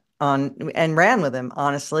 slot and ran with him,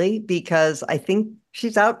 honestly, because I think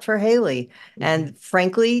she's out for Haley. Mm-hmm. And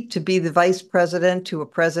frankly, to be the vice president to a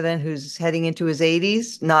president who's heading into his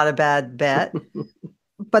 80s, not a bad bet.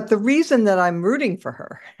 But the reason that I'm rooting for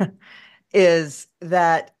her is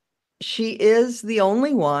that she is the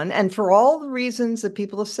only one, and for all the reasons that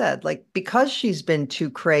people have said, like because she's been too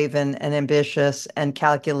craven and ambitious and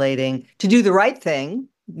calculating to do the right thing,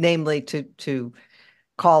 namely to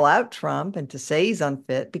call out Trump and to say he's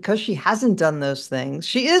unfit, because she hasn't done those things,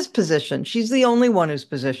 she is positioned. She's the only one who's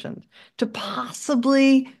positioned to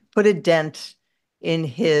possibly put a dent in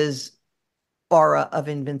his aura of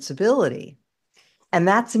invincibility. And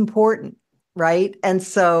that's important, right? And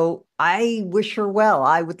so I wish her well.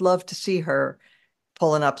 I would love to see her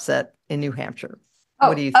pull an upset in New Hampshire.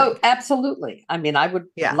 What do you think? Oh, absolutely. I mean, I would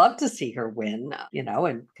love to see her win,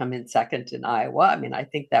 and come in second in Iowa. I mean, I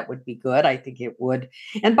think that would be good. I think it would.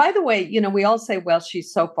 And by the way, we all say, well,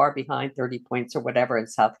 she's so far behind 30 points or whatever in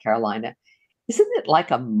South Carolina. Isn't it like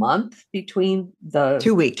a month between the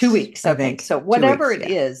 2 weeks? 2 weeks. Okay. I think. So whatever it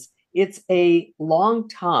is, it's a long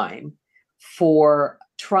time for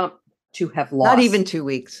Trump to have lost. Not even 2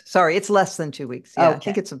 weeks. Sorry, it's less than 2 weeks. Yeah, okay. I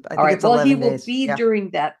think it's 11 days. Well, he will be during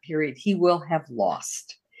that period. He will have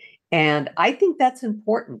lost. And I think that's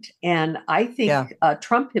important. And I think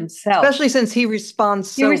Trump himself, especially since he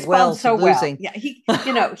responds so well to losing. Yeah,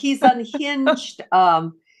 he's unhinged.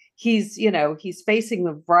 He's facing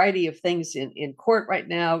a variety of things in court right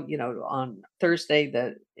now. On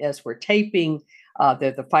Thursday, as we're taping,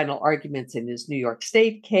 the final arguments in his New York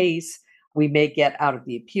State case. We may get out of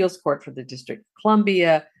the appeals court for the District of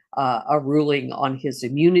Columbia a ruling on his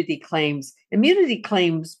immunity claims. Immunity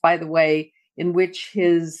claims, by the way, in which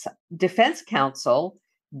his defense counsel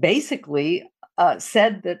basically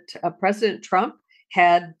said that President Trump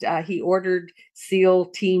he ordered SEAL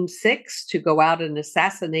Team 6 to go out and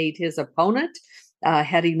assassinate his opponent.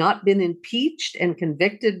 Had he not been impeached and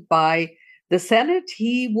convicted by the Senate,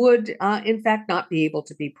 he would, in fact, not be able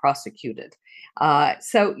to be prosecuted.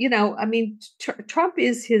 Trump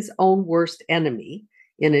is his own worst enemy,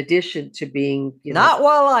 in addition to being, not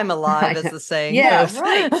while I'm alive, as the saying goes.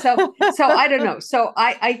 Right. So I don't know. So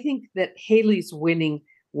I think that Haley's winning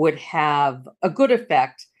would have a good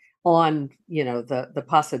effect on, the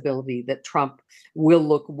possibility that Trump will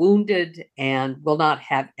look wounded and will not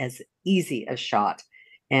have as easy a shot.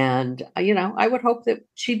 And, I would hope that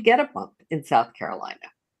she'd get a bump in South Carolina.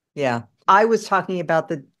 Yeah. I was talking about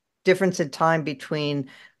the difference in time between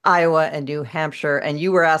Iowa and New Hampshire. And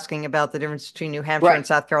you were asking about the difference between New Hampshire and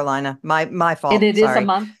South Carolina. My fault. And it is a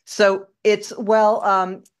month. So it's,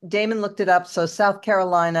 Damon looked it up. So South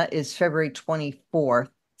Carolina is February 24th.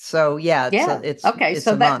 So it's okay. It's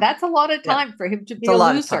so a month. That's a lot of time for him to be a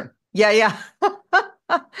loser. Yeah.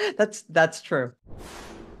 That's true.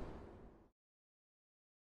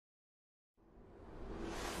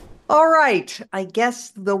 All right. I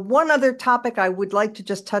guess the one other topic I would like to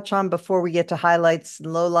just touch on before we get to highlights and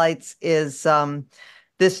lowlights is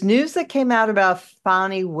this news that came out about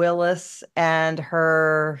Fani Willis and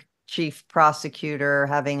her chief prosecutor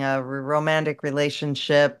having a romantic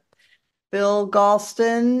relationship. Bill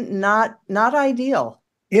Galston, not ideal.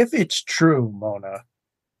 If it's true, Mona,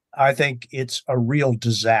 I think it's a real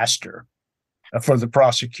disaster for the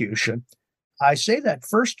prosecution. I say that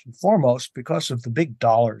first and foremost because of the big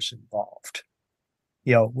dollars involved.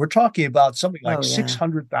 We're talking about something like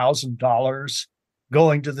 $600,000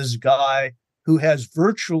 going to this guy who has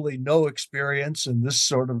virtually no experience in this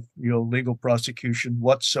sort of, legal prosecution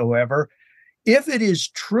whatsoever. If it is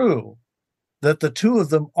true that the two of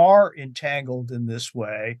them are entangled in this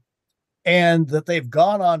way and that they've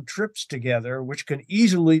gone on trips together, which can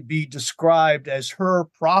easily be described as her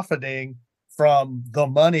profiting from the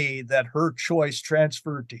money that her choice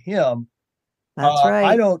transferred to him. That's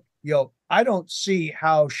right. I don't see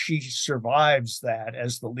how she survives that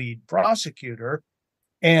as the lead prosecutor.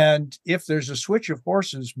 And if there's a switch of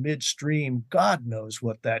horses midstream, God knows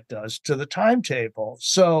what that does to the timetable.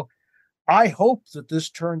 So I hope that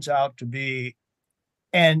this turns out to be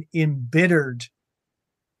an embittered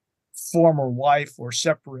former wife or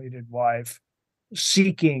separated wife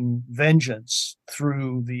seeking vengeance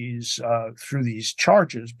through these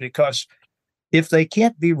charges, because if they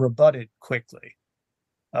can't be rebutted quickly,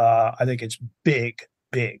 I think it's big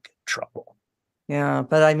trouble. Yeah,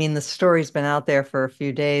 but I mean, the story's been out there for a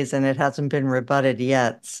few days and it hasn't been rebutted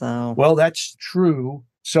yet. So, well, that's true.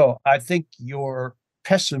 So I think your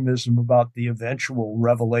pessimism about the eventual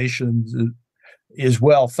revelations is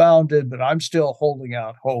well founded, but I'm still holding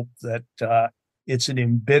out hope that it's an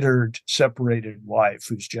embittered, separated wife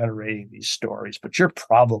who's generating these stories. But you're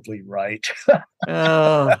probably right.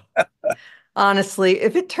 Honestly,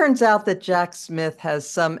 if it turns out that Jack Smith has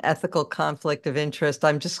some ethical conflict of interest,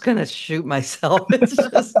 I'm just going to shoot myself. It's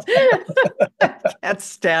just, I can't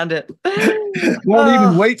stand it. Won't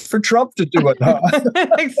even wait for Trump to do it, huh?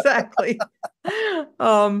 Exactly.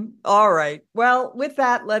 All right. Well, with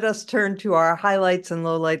that, let us turn to our highlights and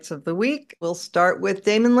lowlights of the week. We'll start with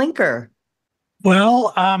Damon Linker.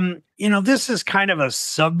 Well, this is kind of a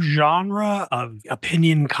subgenre of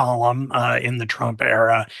opinion column in the Trump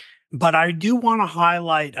era. But I do want to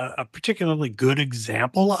highlight a particularly good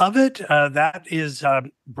example of it. That is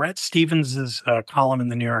Bret Stephens's column in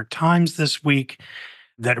the New York Times this week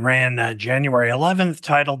that ran January 11th,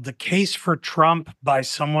 titled "The Case for Trump by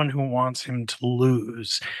Someone Who Wants Him to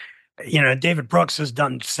Lose." David Brooks has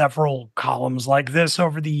done several columns like this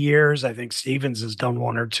over the years. I think Stephens has done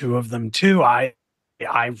one or two of them too.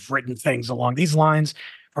 I've written things along these lines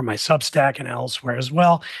for my Substack and elsewhere as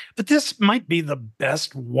well. But this might be the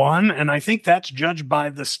best one. And I think that's judged by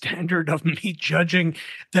the standard of me judging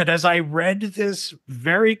that as I read this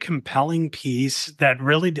very compelling piece that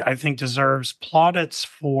really, I think, deserves plaudits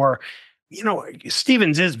for,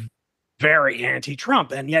 Stephens is very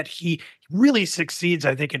anti-Trump, and yet he really succeeds,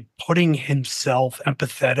 I think, in putting himself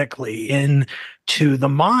empathetically into the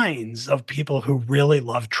minds of people who really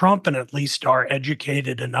love Trump and at least are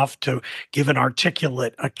educated enough to give an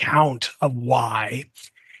articulate account of why.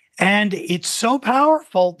 And it's so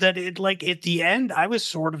powerful that at the end, I was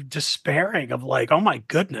sort of despairing of oh my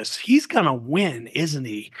goodness, he's going to win, isn't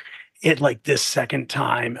he? This second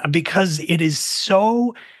time, because it is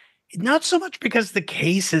so. Not so much because the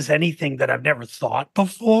case is anything that I've never thought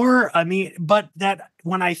before. I mean, but that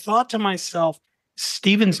when I thought to myself,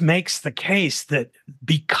 Stephens makes the case that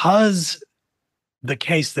because the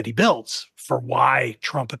case that he builds for why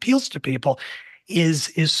Trump appeals to people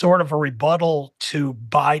is sort of a rebuttal to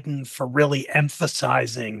Biden for really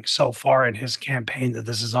emphasizing so far in his campaign that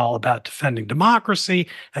this is all about defending democracy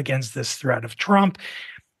against this threat of Trump.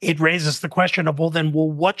 It raises the question of,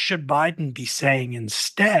 what should Biden be saying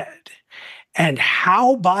instead? And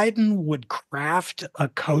how Biden would craft a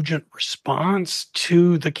cogent response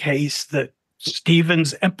to the case that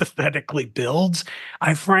Stephens empathetically builds,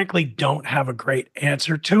 I frankly don't have a great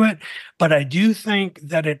answer to it. But I do think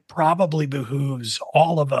that it probably behooves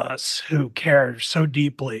all of us who care so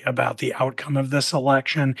deeply about the outcome of this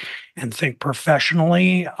election and think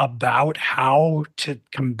professionally about how to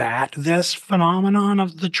combat this phenomenon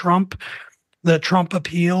of the Trump the Trump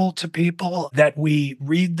appeal to people that we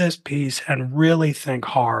read this piece and really think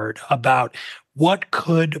hard about what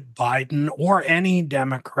could Biden or any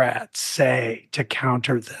Democrat say to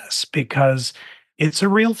counter this, because it's a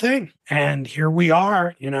real thing. And here we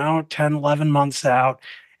are, 10, 11 months out.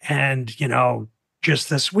 And,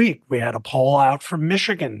 just this week, we had a poll out from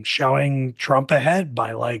Michigan showing Trump ahead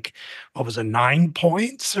by 9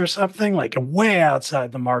 points or something, like way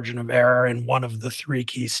outside the margin of error in one of the 3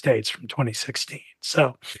 key states from 2016.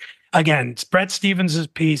 So again, it's Bret Stephens's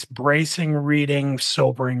piece, bracing reading,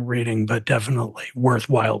 sobering reading, but definitely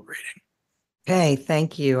worthwhile reading. Okay,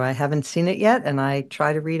 thank you. I haven't seen it yet, and I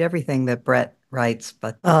try to read everything that Bret writes,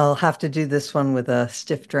 but I'll have to do this one with a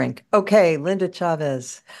stiff drink. Okay, Linda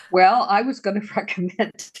Chavez. Well, I was going to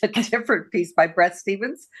recommend a different piece by Bret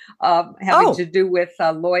Stephens having to do with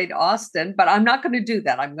Lloyd Austin, but I'm not going to do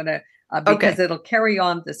that. I'm going to, because it'll carry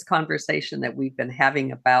on this conversation that we've been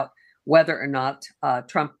having about whether or not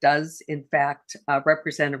Trump does, in fact,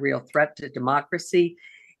 represent a real threat to democracy.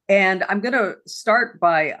 And I'm going to start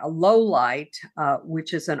by a Lowlight,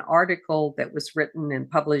 which is an article that was written and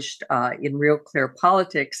published in Real Clear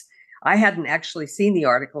Politics. I hadn't actually seen the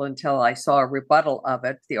article until I saw a rebuttal of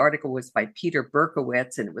it. The article was by Peter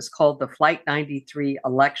Berkowitz, and it was called "The Flight 93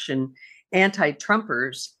 Election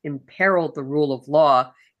Anti-Trumpers Imperiled the Rule of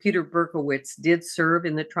Law." Peter Berkowitz did serve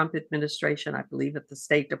in the Trump administration, I believe at the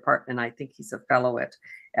State Department. I think he's a fellow at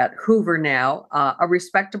Hoover now, a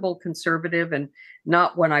respectable conservative and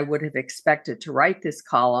not one I would have expected to write this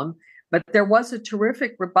column. But there was a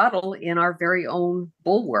terrific rebuttal in our very own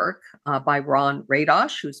Bulwark by Ron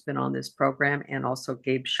Radosh, who's been on this program, and also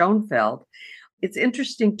Gabe Schoenfeld. It's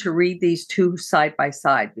interesting to read these two side by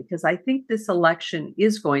side, because I think this election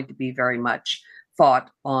is going to be very much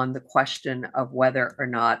fought on the question of whether or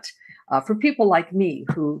not, for people like me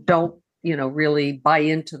who don't, really buy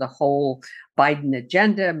into the whole Biden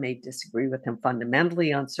agenda, may disagree with him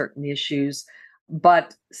fundamentally on certain issues,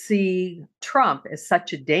 but see Trump as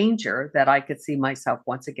such a danger that I could see myself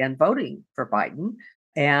once again voting for Biden.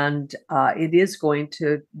 And it is going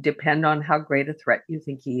to depend on how great a threat you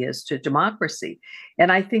think he is to democracy.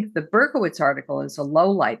 And I think the Berkowitz article is a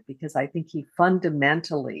lowlight, because I think he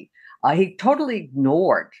fundamentally he totally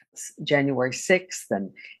ignored January 6th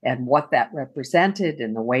and what that represented,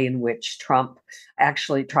 and the way in which Trump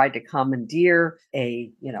actually tried to commandeer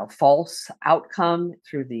a false outcome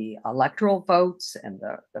through the electoral votes and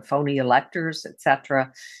the phony electors,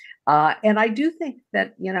 etc. And I do think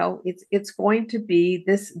that it's going to be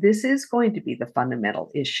this is going to be the fundamental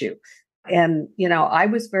issue. And, I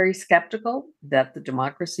was very skeptical that the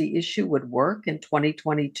democracy issue would work in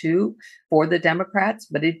 2022 for the Democrats,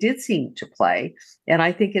 but it did seem to play. And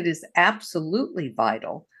I think it is absolutely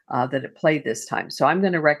vital that it played this time. So I'm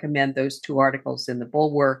going to recommend those 2 articles in the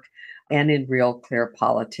Bulwark and in Real Clear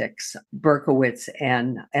Politics, Berkowitz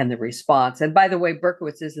and the response. And by the way,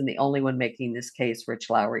 Berkowitz isn't the only one making this case.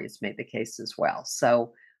 Rich Lowry has made the case as well.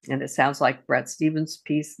 So, and it sounds like Bret Stephens'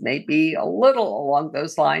 piece may be a little along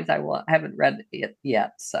those lines. I haven't read it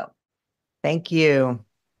yet. So thank you.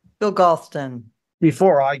 Bill Galston.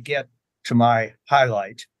 Before I get to my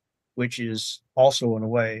highlight, which is also in a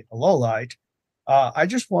way a lowlight, I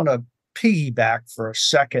just want to piggyback for a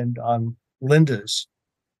second on Linda's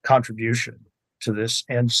contribution to this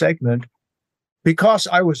end segment, because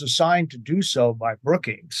I was assigned to do so by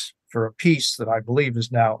Brookings for a piece that I believe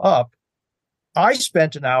is now up. I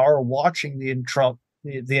spent an hour watching the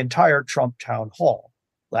entire Trump town hall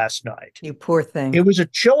last night. You poor thing. It was a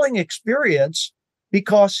chilling experience,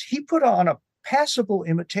 because he put on a passable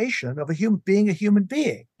imitation of being a human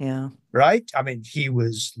being. Yeah. Right? I mean, he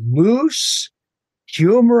was loose,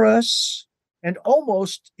 humorous, and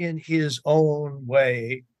almost in his own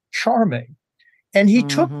way charming. And he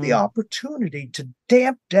took the opportunity to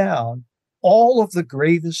damp down all of the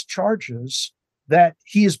gravest charges that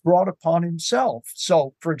he has brought upon himself.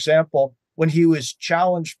 So, for example, when he was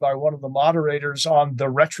challenged by one of the moderators on the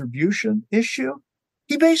retribution issue,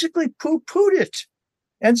 he basically poo-pooed it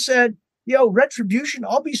and said, retribution,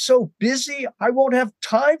 I'll be so busy, I won't have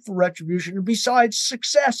time for retribution. And besides,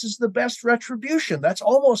 success is the best retribution. That's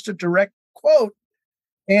almost a direct quote.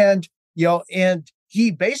 And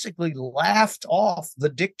he basically laughed off the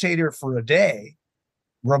dictator for a day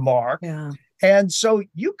remark. Yeah. And so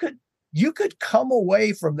you could come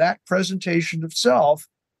away from that presentation of self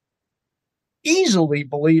easily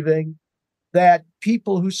believing that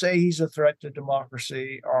people who say he's a threat to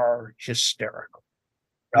democracy are hysterical,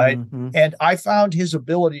 right? And I found his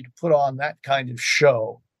ability to put on that kind of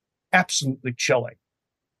show absolutely chilling,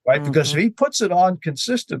 right? Because if he puts it on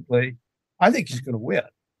consistently, I think he's going to win.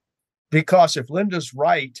 Because if Linda's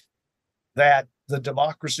right, that the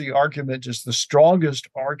democracy argument is the strongest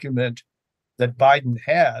argument that Biden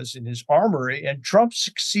has in his armory, and Trump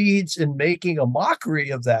succeeds in making a mockery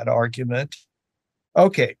of that argument.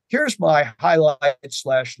 Okay, here's my highlight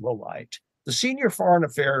slash lowlight. The senior foreign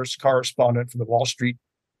affairs correspondent for the Wall Street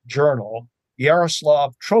Journal,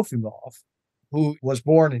 Yaroslav Trofimov, who was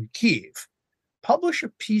born in Kyiv, published a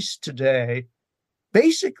piece today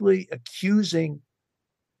basically accusing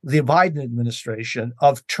the Biden administration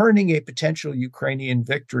of turning a potential Ukrainian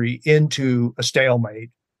victory into a stalemate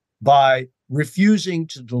by refusing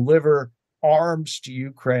to deliver arms to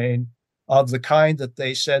Ukraine of the kind that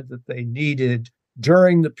they said that they needed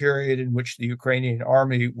during the period in which the Ukrainian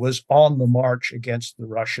army was on the march against the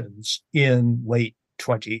Russians in late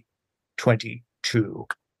 2022.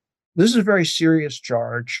 This is a very serious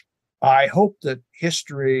charge. I hope that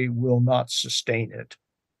history will not sustain it,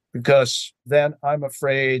 because then I'm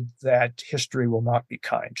afraid that history will not be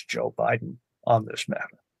kind to Joe Biden on this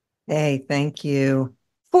matter. Hey, thank you.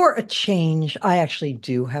 For a change, I actually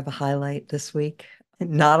do have a highlight this week,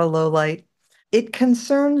 not a low light. It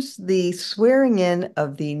concerns the swearing in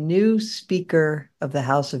of the new Speaker of the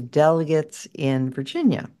House of Delegates in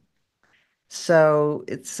Virginia. So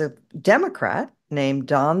it's a Democrat named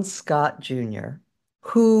Don Scott Jr.,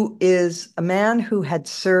 who is a man who had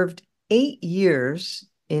served 8 years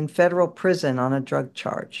in federal prison on a drug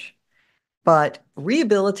charge, but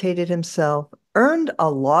rehabilitated himself, earned a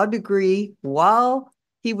law degree while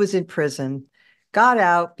he was in prison, got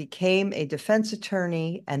out, became a defense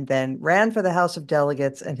attorney, and then ran for the House of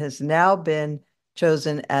Delegates, and has now been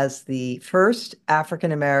chosen as the first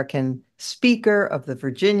African-American Speaker of the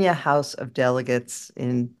Virginia House of Delegates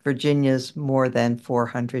in Virginia's more than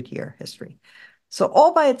 400-year history. So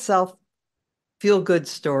all by itself, feel-good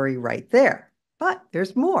story right there. But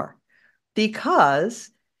there's more, because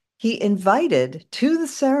he invited to the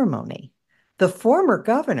ceremony the former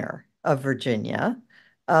governor of Virginia,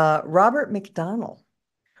 Robert McDonnell,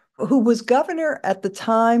 who was governor at the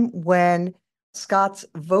time when Scott's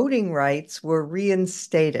voting rights were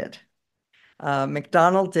reinstated.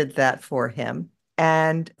 McDonnell did that for him.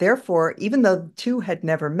 And therefore, even though the two had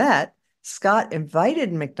never met, Scott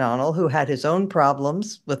invited McDonnell, who had his own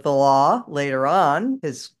problems with the law later on.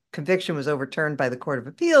 His conviction was overturned by the Court of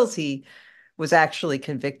Appeals. He was actually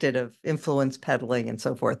convicted of influence peddling and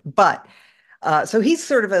so forth. But so he's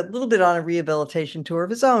sort of a little bit on a rehabilitation tour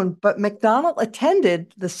of his own. But McDonnell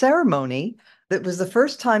attended the ceremony. That was the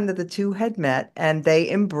first time that the two had met, and they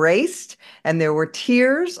embraced, and there were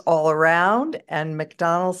tears all around. And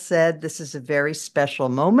McDonnell said, "This is a very special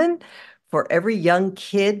moment. For every young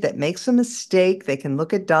kid that makes a mistake, they can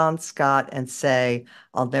look at Don Scott and say,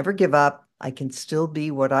 I'll never give up. I can still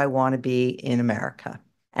be what I want to be in America."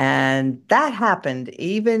 And that happened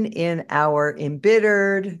even in our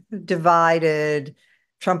embittered, divided,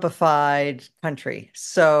 Trumpified country.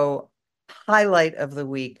 So, highlight of the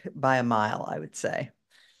week by a mile, I would say.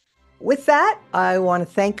 With that, I want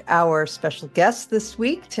to thank our special guest this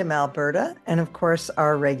week, Tim Alberta, and of course,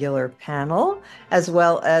 our regular panel, as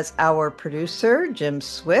well as our producer, Jim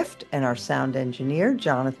Swift, and our sound engineer,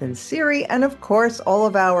 Jonathan Seary, and of course, all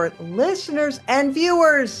of our listeners and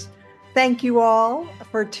viewers. Thank you all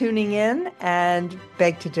for tuning in, and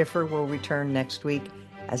Beg to Differ will return next week,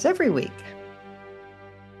 as every week.